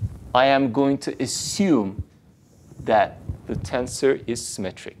 I am going to assume that the tensor is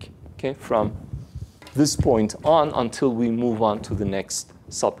symmetric, okay, from this point on until we move on to the next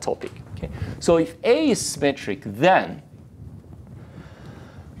subtopic. Okay? So if A is symmetric, then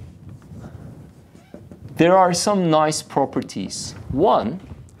there are some nice properties. One,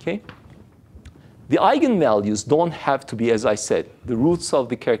 okay, the eigenvalues don't have to be, as I said, the roots of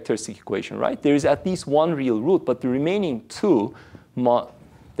the characteristic equation, right? There is at least one real root, but the remaining two,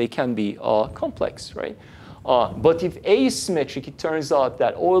 they can be complex, right? But if A is symmetric, it turns out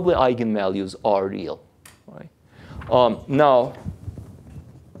that all the eigenvalues are real, right? Now,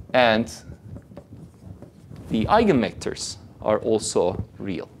 and the eigenvectors are also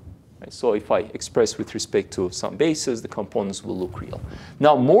real. Right? So if I express with respect to some bases, the components will look real.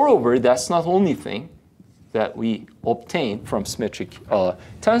 Now, moreover, that's not the only thing that we obtain from symmetric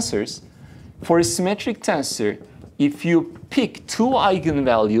tensors. For a symmetric tensor, if you pick two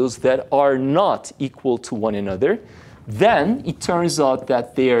eigenvalues that are not equal to one another, then it turns out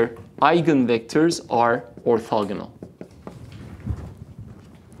that their eigenvectors are orthogonal.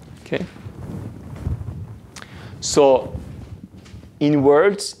 Okay? So in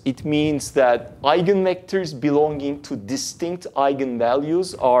words, it means that eigenvectors belonging to distinct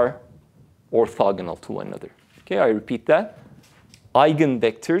eigenvalues are orthogonal to one another. Okay, I repeat that.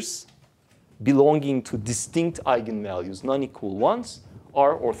 Eigenvectors belonging to distinct eigenvalues, non-equal ones,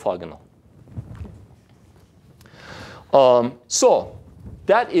 are orthogonal. So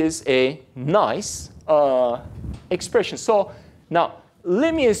that is a nice expression. So now,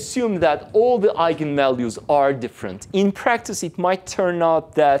 let me assume that all the eigenvalues are different. In practice, it might turn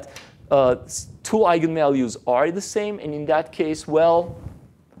out that two eigenvalues are the same. And in that case, well,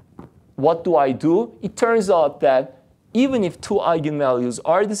 what do I do? It turns out that even if two eigenvalues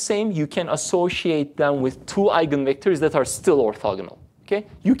are the same, you can associate them with two eigenvectors that are still orthogonal. Okay?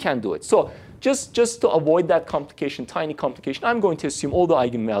 You can do it. So just to avoid that complication, tiny complication, I'm going to assume all the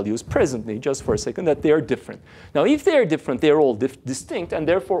eigenvalues presently, just for a second, that they are different. Now, if they are different, they are all distinct, and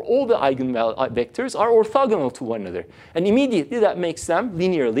therefore all the eigenvectors are orthogonal to one another. And immediately that makes them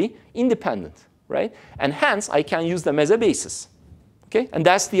linearly independent, right? And hence, I can use them as a basis. Okay? And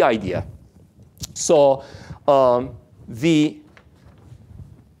that's the idea. So the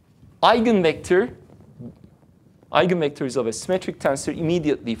eigenvectors of a symmetric tensor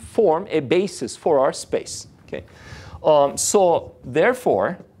immediately form a basis for our space. Okay? So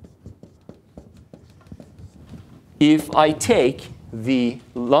therefore, if I take the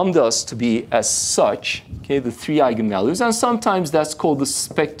lambdas to be as such, okay, the three eigenvalues, and sometimes that's called the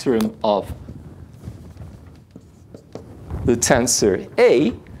spectrum of the tensor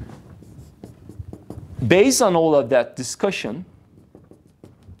A, based on all of that discussion,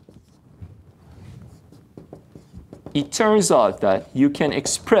 it turns out that you can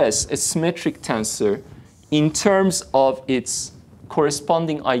express a symmetric tensor in terms of its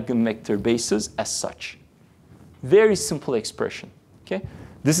corresponding eigenvector basis as such. Very simple expression. Okay?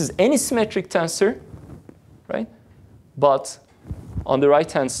 This is any symmetric tensor, right? But on the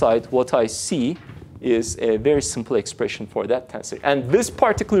right-hand side, what I see is a very simple expression for that tensor. And this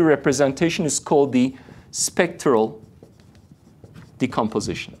particular representation is called the spectral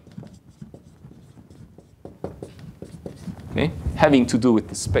decomposition. Okay? Having to do with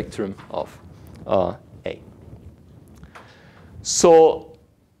the spectrum of A. So,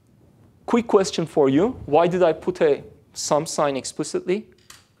 quick question for you. Why did I put a sum sign explicitly?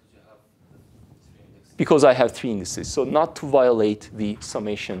 Because I have three indices. So not to violate the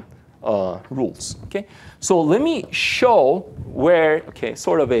summation rules. Okay? So let me show where, okay,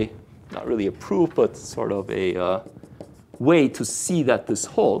 sort of a, not really a proof, but sort of a way to see that this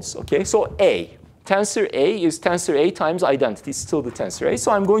holds. Okay? So A. Tensor A is tensor A times identity. It's still the tensor A.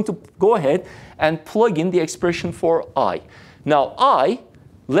 So I'm going to go ahead and plug in the expression for I. Now I,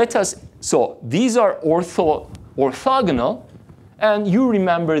 so these are orthogonal. And you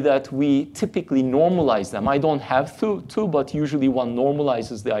remember that we typically normalize them. I don't have to, but usually one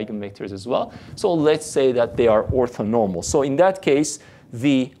normalizes the eigenvectors as well. So let's say that they are orthonormal. So in that case,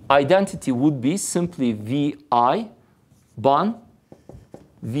 the identity would be simply Vi ban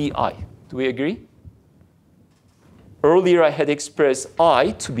Vi. Do we agree? Earlier, I had expressed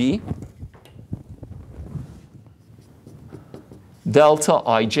I to be delta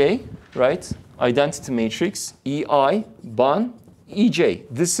Ij, right? Identity matrix, Ei ban Ej.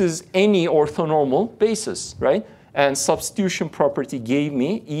 This is any orthonormal basis, right? And substitution property gave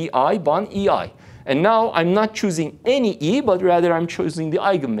me Ei ban Ei. And now I'm not choosing any E, but rather I'm choosing the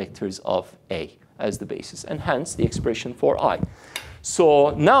eigenvectors of A as the basis, and hence the expression for I.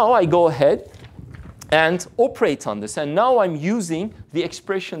 So now I go ahead and operate on this. And now I'm using the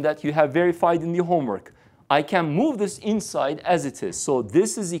expression that you have verified in the homework. I can move this inside as it is. So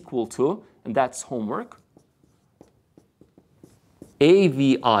this is equal to, and that's homework,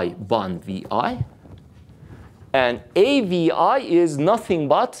 AVI ban VI. And AVI is nothing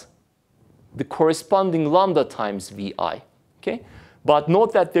but the corresponding lambda times VI. Okay? But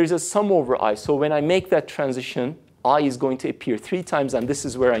note that there's a sum over I. So when I make that transition, I is going to appear 3 times, and this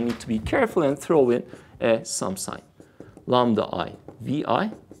is where I need to be careful and throw in a sum sign. Lambda I, Vi,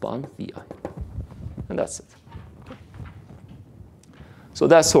 ban Vi. And that's it. Okay. So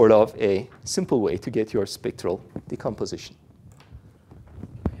that's sort of a simple way to get your spectral decomposition.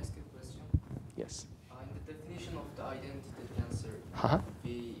 Can I ask a question? Yes. In the definition of the identity tensor,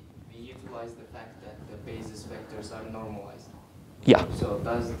 we utilize the fact that the basis vectors are normalized. Yeah. So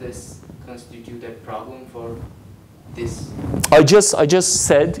does this constitute a problem for this? I just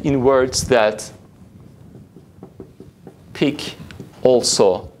said in words that pick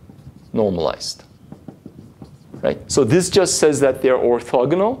also normalized. Right? So this just says that they're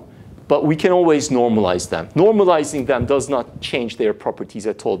orthogonal, but we can always normalize them. Normalizing them does not change their properties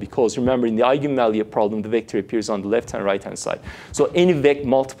at all, because remember, in the eigenvalue problem, the vector appears on the left and right-hand side. So any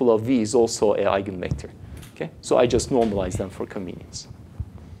multiple of V is also an eigenvector. Okay? So I just normalize them for convenience.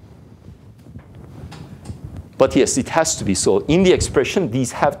 But yes, it has to be. So in the expression,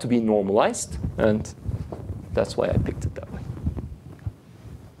 these have to be normalized. And that's why I picked it that way.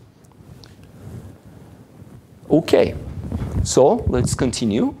 OK. So let's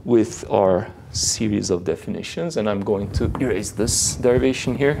continue with our series of definitions. And I'm going to erase this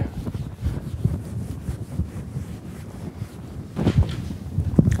derivation here.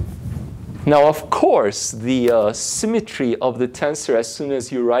 Now, of course, the symmetry of the tensor as soon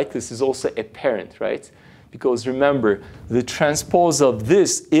as you write this is also apparent, right? Because remember, the transpose of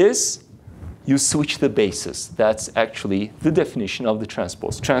this is you switch the bases. That's actually the definition of the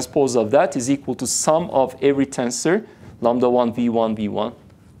transpose. Transpose of that is equal to sum of every tensor, lambda 1, v1, v1,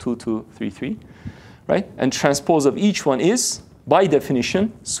 2, 2, 3, 3, right? And transpose of each one is, by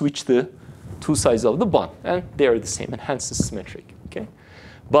definition, switch the two sides of the bond. And they are the same, and hence it's symmetric, okay?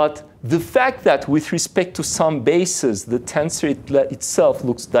 But the fact that with respect to some bases, the tensor itself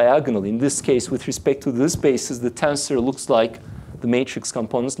looks diagonal. In this case, with respect to this basis, the tensor looks like the matrix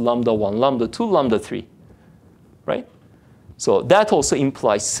components lambda 1, lambda 2, lambda 3, right? So that also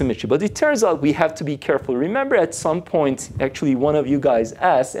implies symmetry. But it turns out we have to be careful. Remember at some point, actually, one of you guys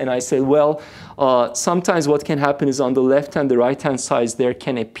asked, and I said, well, sometimes what can happen is on the left and the right-hand sides, there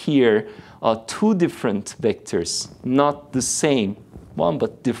can appear two different vectors, not the same one,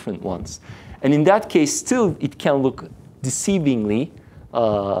 but different ones. And in that case, still, it can look deceivingly,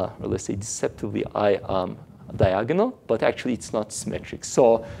 or let's say deceptively diagonal, but actually it's not symmetric.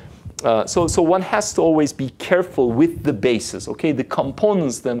 So one has to always be careful with the bases, okay? The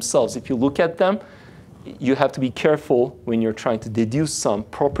components themselves, if you look at them, you have to be careful when you're trying to deduce some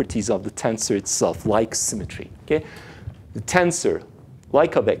properties of the tensor itself, like symmetry, okay? The tensor,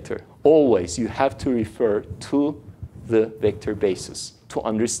 like a vector, always you have to refer to the vector basis to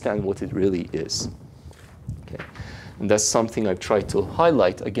understand what it really is. Okay? And that's something I've tried to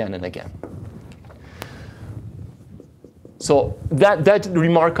highlight again and again. So that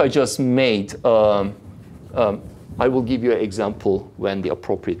remark I just made, I will give you an example when the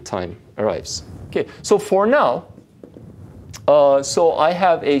appropriate time arrives. Okay, so for now, so I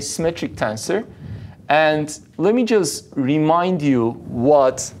have a symmetric tensor. And let me just remind you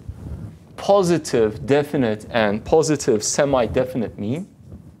what positive definite and positive semi-definite mean.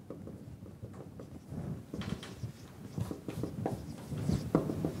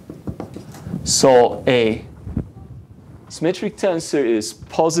 So a symmetric tensor is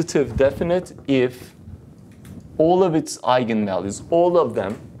positive definite if all of its eigenvalues, all of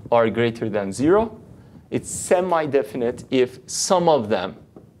them, are greater than 0. It's semi-definite if some of them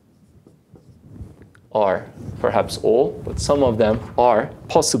are, perhaps all, but some of them are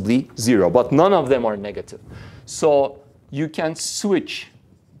possibly 0, but none of them are negative. So you can switch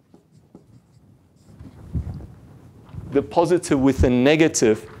the positive with a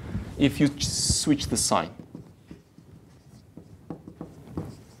negative if you switch the sign.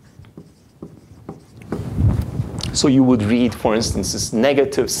 So you would read, for instance, this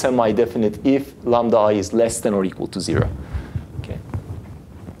negative semi-definite if lambda I is less than or equal to 0. Okay.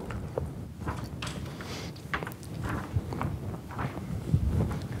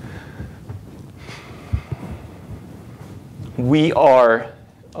 We are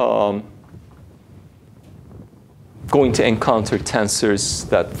going to encounter tensors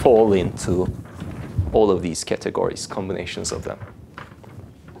that fall into all of these categories, combinations of them.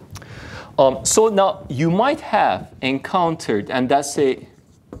 So now you might have encountered, and that's a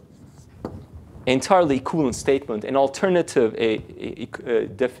entirely equivalent statement, an alternative a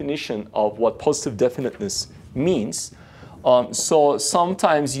definition of what positive definiteness means. So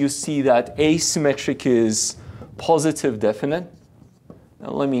sometimes you see that asymmetric is positive definite. Now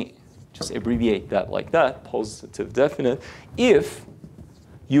let me just abbreviate that like that, positive definite, if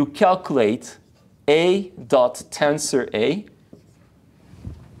you calculate A dot tensor A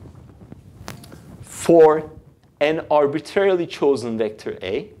for an arbitrarily chosen vector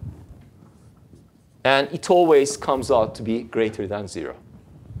A, and it always comes out to be greater than 0.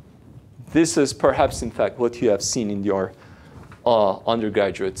 This is perhaps, in fact, what you have seen in your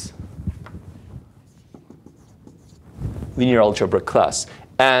undergraduate linear algebra class.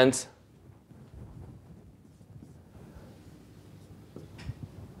 And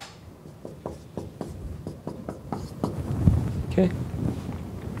okay,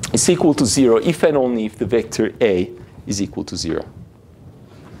 it's equal to 0 if and only if the vector A is equal to 0.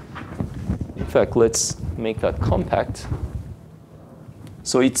 In fact, let's make that compact.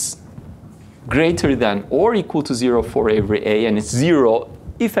 So it's greater than or equal to 0 for every A, and it's 0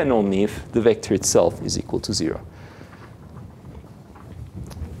 if and only if the vector itself is equal to 0.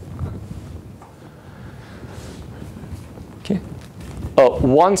 Okay. Oh,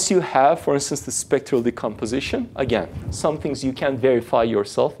 once you have, for instance, the spectral decomposition, again, some things you can verify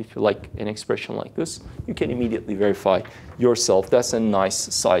yourself. If you like an expression like this, you can immediately verify yourself. That's a nice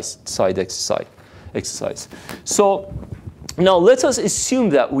side exercise. So now let us assume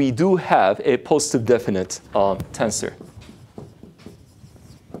that we do have a positive definite tensor.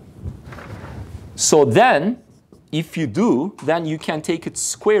 So then, if you do, then you can take its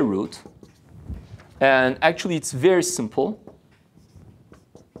square root. And actually, it's very simple.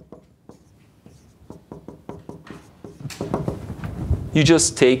 You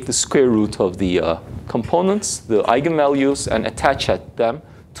just take the square root of the components, the eigenvalues, and attach them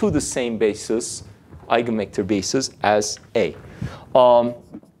to the same basis, eigenvector basis, as A.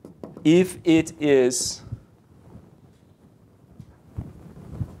 If it is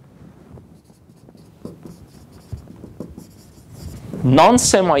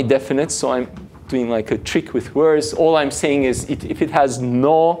non-semi-definite, so I'm doing like a trick with words. All I'm saying is if it has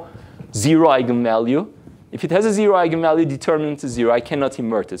no zero eigenvalue, if it has a zero eigenvalue, determinant is 0, I cannot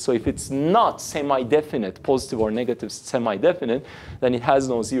invert it. So if it's not semi-definite, positive or negative semi-definite, then it has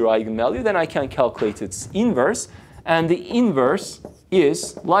no zero eigenvalue, then I can calculate its inverse. And the inverse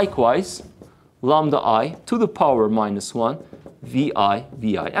is likewise lambda I to the power minus 1 vi.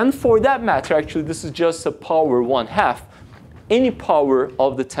 And for that matter, actually, this is just a power 1/2. Any power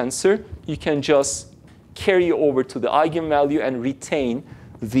of the tensor, you can just carry over to the eigenvalue and retain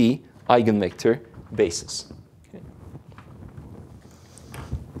the eigenvector basis.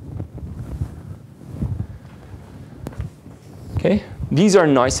 Okay. These are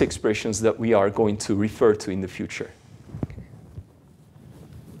nice expressions that we are going to refer to in the future.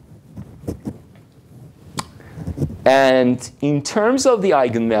 And in terms of the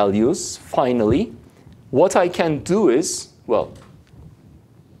eigenvalues, finally, what I can do is, well,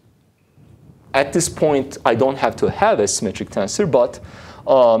 at this point, I don't have to have a symmetric tensor, but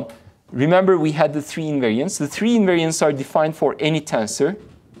remember we had the 3 invariants. The 3 invariants are defined for any tensor.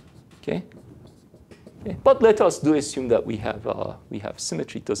 Okay? Okay. But let us do assume that we have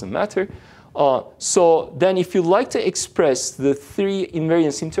symmetry. It doesn't matter. So then if you like to express the 3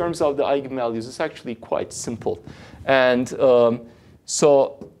 invariants in terms of the eigenvalues, it's actually quite simple. And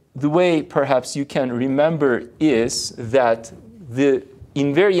so the way perhaps you can remember is that the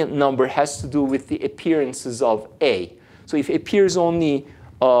invariant number has to do with the appearances of A. So if it appears only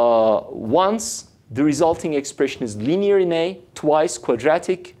once, the resulting expression is linear in A, twice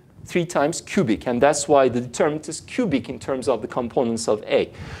quadratic, 3 times cubic. And that's why the determinant is cubic in terms of the components of A.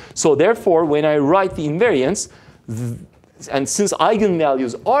 So therefore, when I write the invariance, and since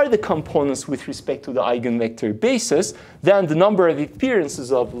eigenvalues are the components with respect to the eigenvector basis, then the number of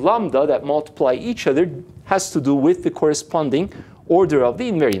appearances of lambda that multiply each other has to do with the corresponding order of the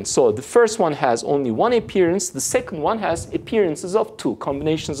invariance. So the first one has only 1 appearance. The second one has appearances of 2,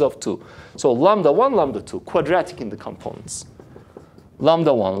 combinations of 2. So lambda 1, lambda 2, quadratic in the components.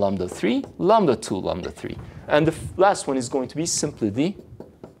 Lambda 1, lambda 3, lambda 2, lambda 3. And the last one is going to be simply the,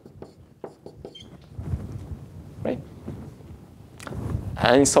 right?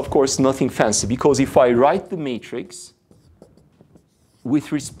 And it's, of course, nothing fancy, because if I write the matrix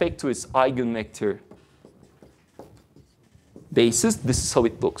with respect to its eigenvector basis, this is how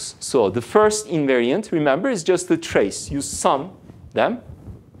it looks. So the first invariant, remember, is just the trace. You sum them.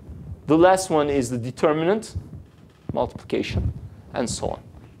 The last one is the determinant, multiplication, and so on.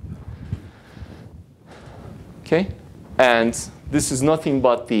 Okay? And this is nothing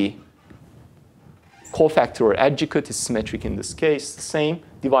but the cofactor or adjunct is symmetric in this case, the same,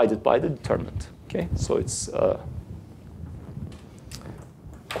 divided by the determinant. Okay? So it's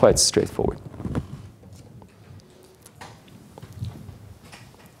quite straightforward.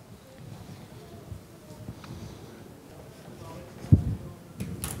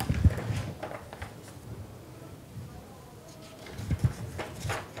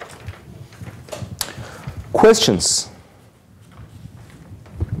 Questions?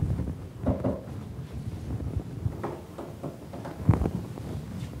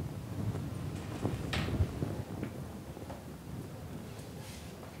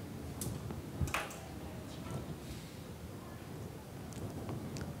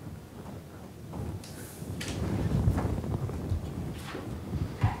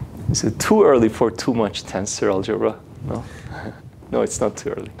 Is it too early for too much tensor algebra? No? No, it's not too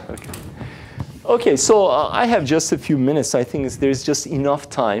early. Okay. Okay, so I have just a few minutes. I think there's just enough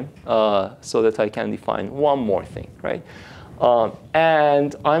time so that I can define one more thing, right?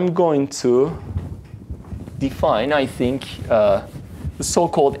 And I'm going to define, I think, the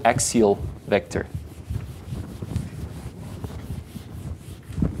so-called axial vector.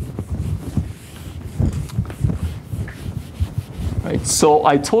 Right? So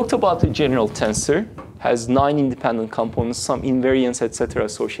I talked about the general tensor, has 9 independent components, some invariants, etc.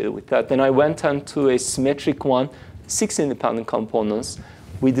 associated with that. Then I went on to a symmetric one, 6 independent components.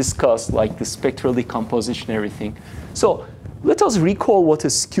 We discussed like the spectral decomposition, everything. So let us recall what a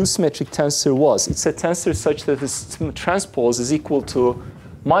skew-symmetric tensor was. It's a tensor such that the transpose is equal to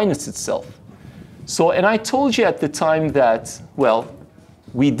minus itself. So, and I told you at the time that, well,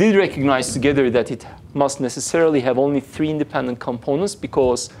 we did recognize together that it must necessarily have only 3 independent components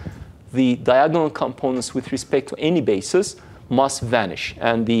because the diagonal components with respect to any basis must vanish.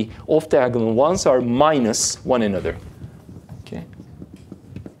 And the off-diagonal ones are minus one another. Okay.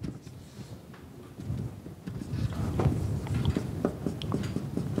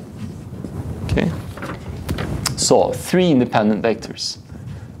 Okay. So 3 independent vectors.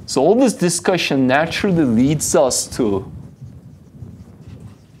 So all this discussion naturally leads us to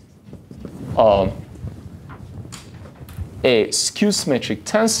a skew-symmetric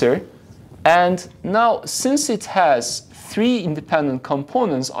tensor. And now, since it has 3 independent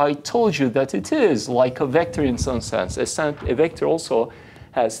components, I told you that it is like a vector in some sense. A vector also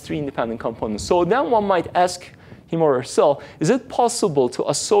has 3 independent components. So then one might ask him or herself, is it possible to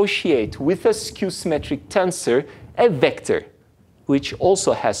associate with a skew-symmetric tensor a vector which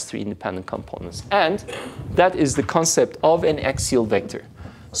also has 3 independent components? And that is the concept of an axial vector.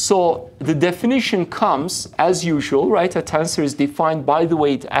 So the definition comes, as usual, right? A tensor is defined by the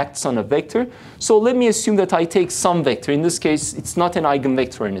way it acts on a vector. So let me assume that I take some vector. In this case, it's not an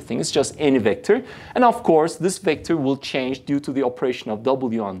eigenvector or anything. It's just any vector. And of course, this vector will change due to the operation of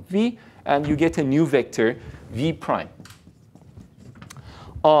W on V. And you get a new vector, V prime.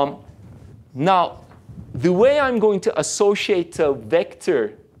 Now, the way I'm going to associate a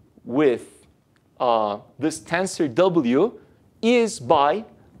vector with this tensor W is by,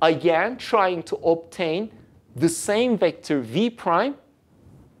 again, trying to obtain the same vector V prime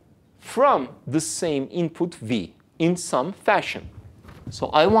from the same input V in some fashion. So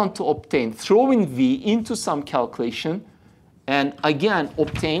I want to obtain, throw in V into some calculation, and again,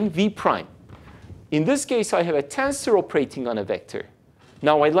 obtain V prime. In this case, I have a tensor operating on a vector.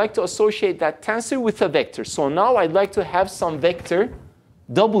 Now I'd like to associate that tensor with a vector. So now I'd like to have some vector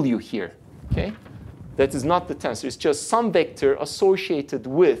W here, okay? That is not the tensor. It's just some vector associated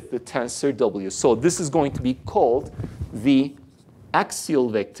with the tensor W. So this is going to be called the axial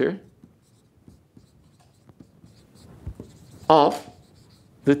vector of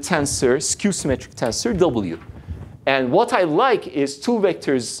the tensor, skew-symmetric tensor W. And what I like is 2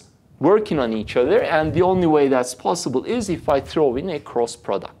 vectors working on each other. And the only way that's possible is if I throw in a cross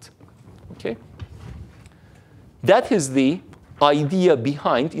product. Okay? That is the idea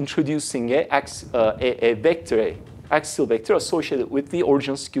behind introducing a vector, axial vector associated with the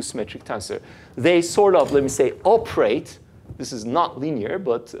original skew-symmetric tensor. They sort of, let me say, operate. This is not linear,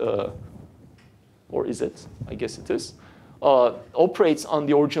 but, or is it? I guess it is. Operates on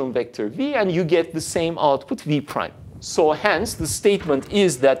the original vector V, and you get the same output V prime. So hence, the statement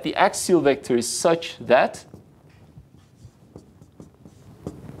is that the axial vector is such that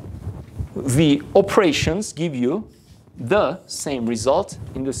the operations give you the same result,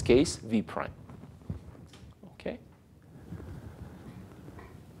 in this case, V prime. Okay?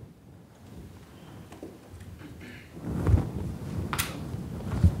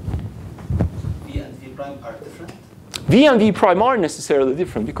 V and V prime are different? V and V prime are necessarily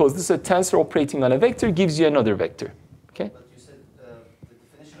different because this is a tensor operating on a vector, gives you another vector. Okay? But you said the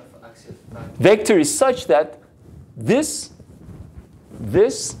definition of axial Vector is such that this,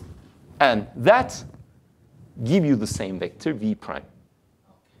 and that give you the same vector, V prime.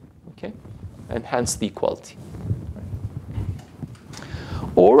 Okay? And hence the equality.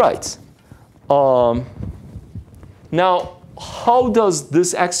 All right. Now, how does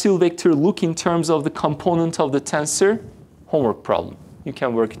this axial vector look in terms of the component of the tensor? Homework problem. You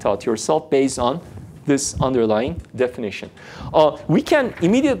can work it out yourself based on this underlying definition. We can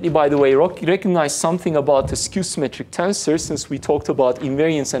immediately, by the way, recognize something about the skew-symmetric tensor since we talked about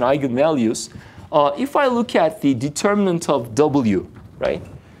invariance and eigenvalues. If I look at the determinant of W, right?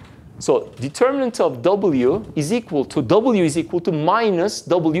 So determinant of W is equal to minus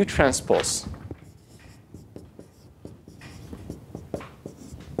W transpose.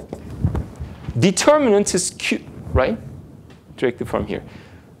 Determinant is Q, right? Directly from here.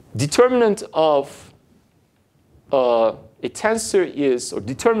 Determinant of a tensor is, or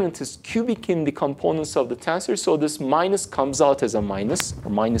determinant is cubic in the components of the tensor. So this minus comes out as a minus,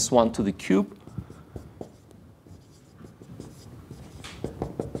 or minus 1 to the cube.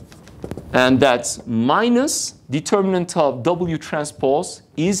 And that's minus determinant of W transpose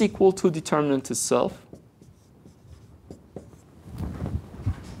is equal to determinant itself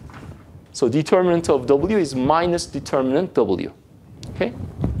So determinant of W is minus determinant W, okay?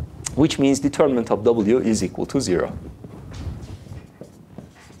 Which means determinant of W is equal to 0.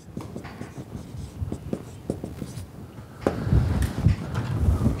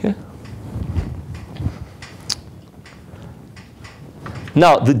 Okay.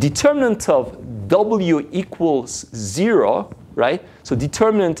 Now, the determinant of W equals 0, right? So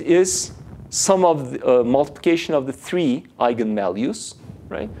determinant is sum of the multiplication of the 3 eigenvalues,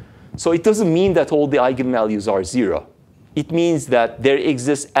 right? So it doesn't mean that all the eigenvalues are 0. It means that there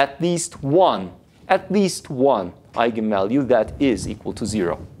exists at least one eigenvalue that is equal to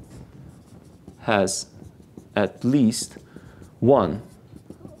 0. Has at least one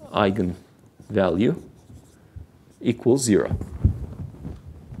eigenvalue equals 0.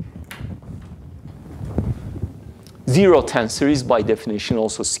 Zero tensor is by definition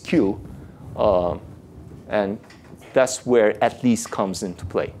also skew, and that's where at least comes into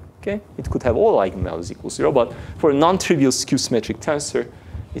play. Okay? It could have all eigenvalues equal 0, but for a non-trivial skew symmetric tensor,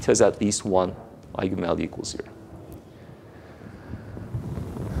 it has at least one eigenvalue equals 0.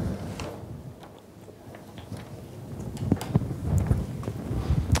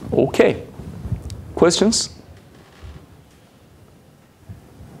 Okay. Questions?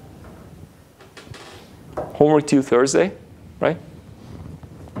 Homework due Thursday, right?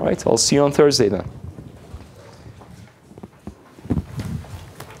 All right, I'll see you on Thursday then.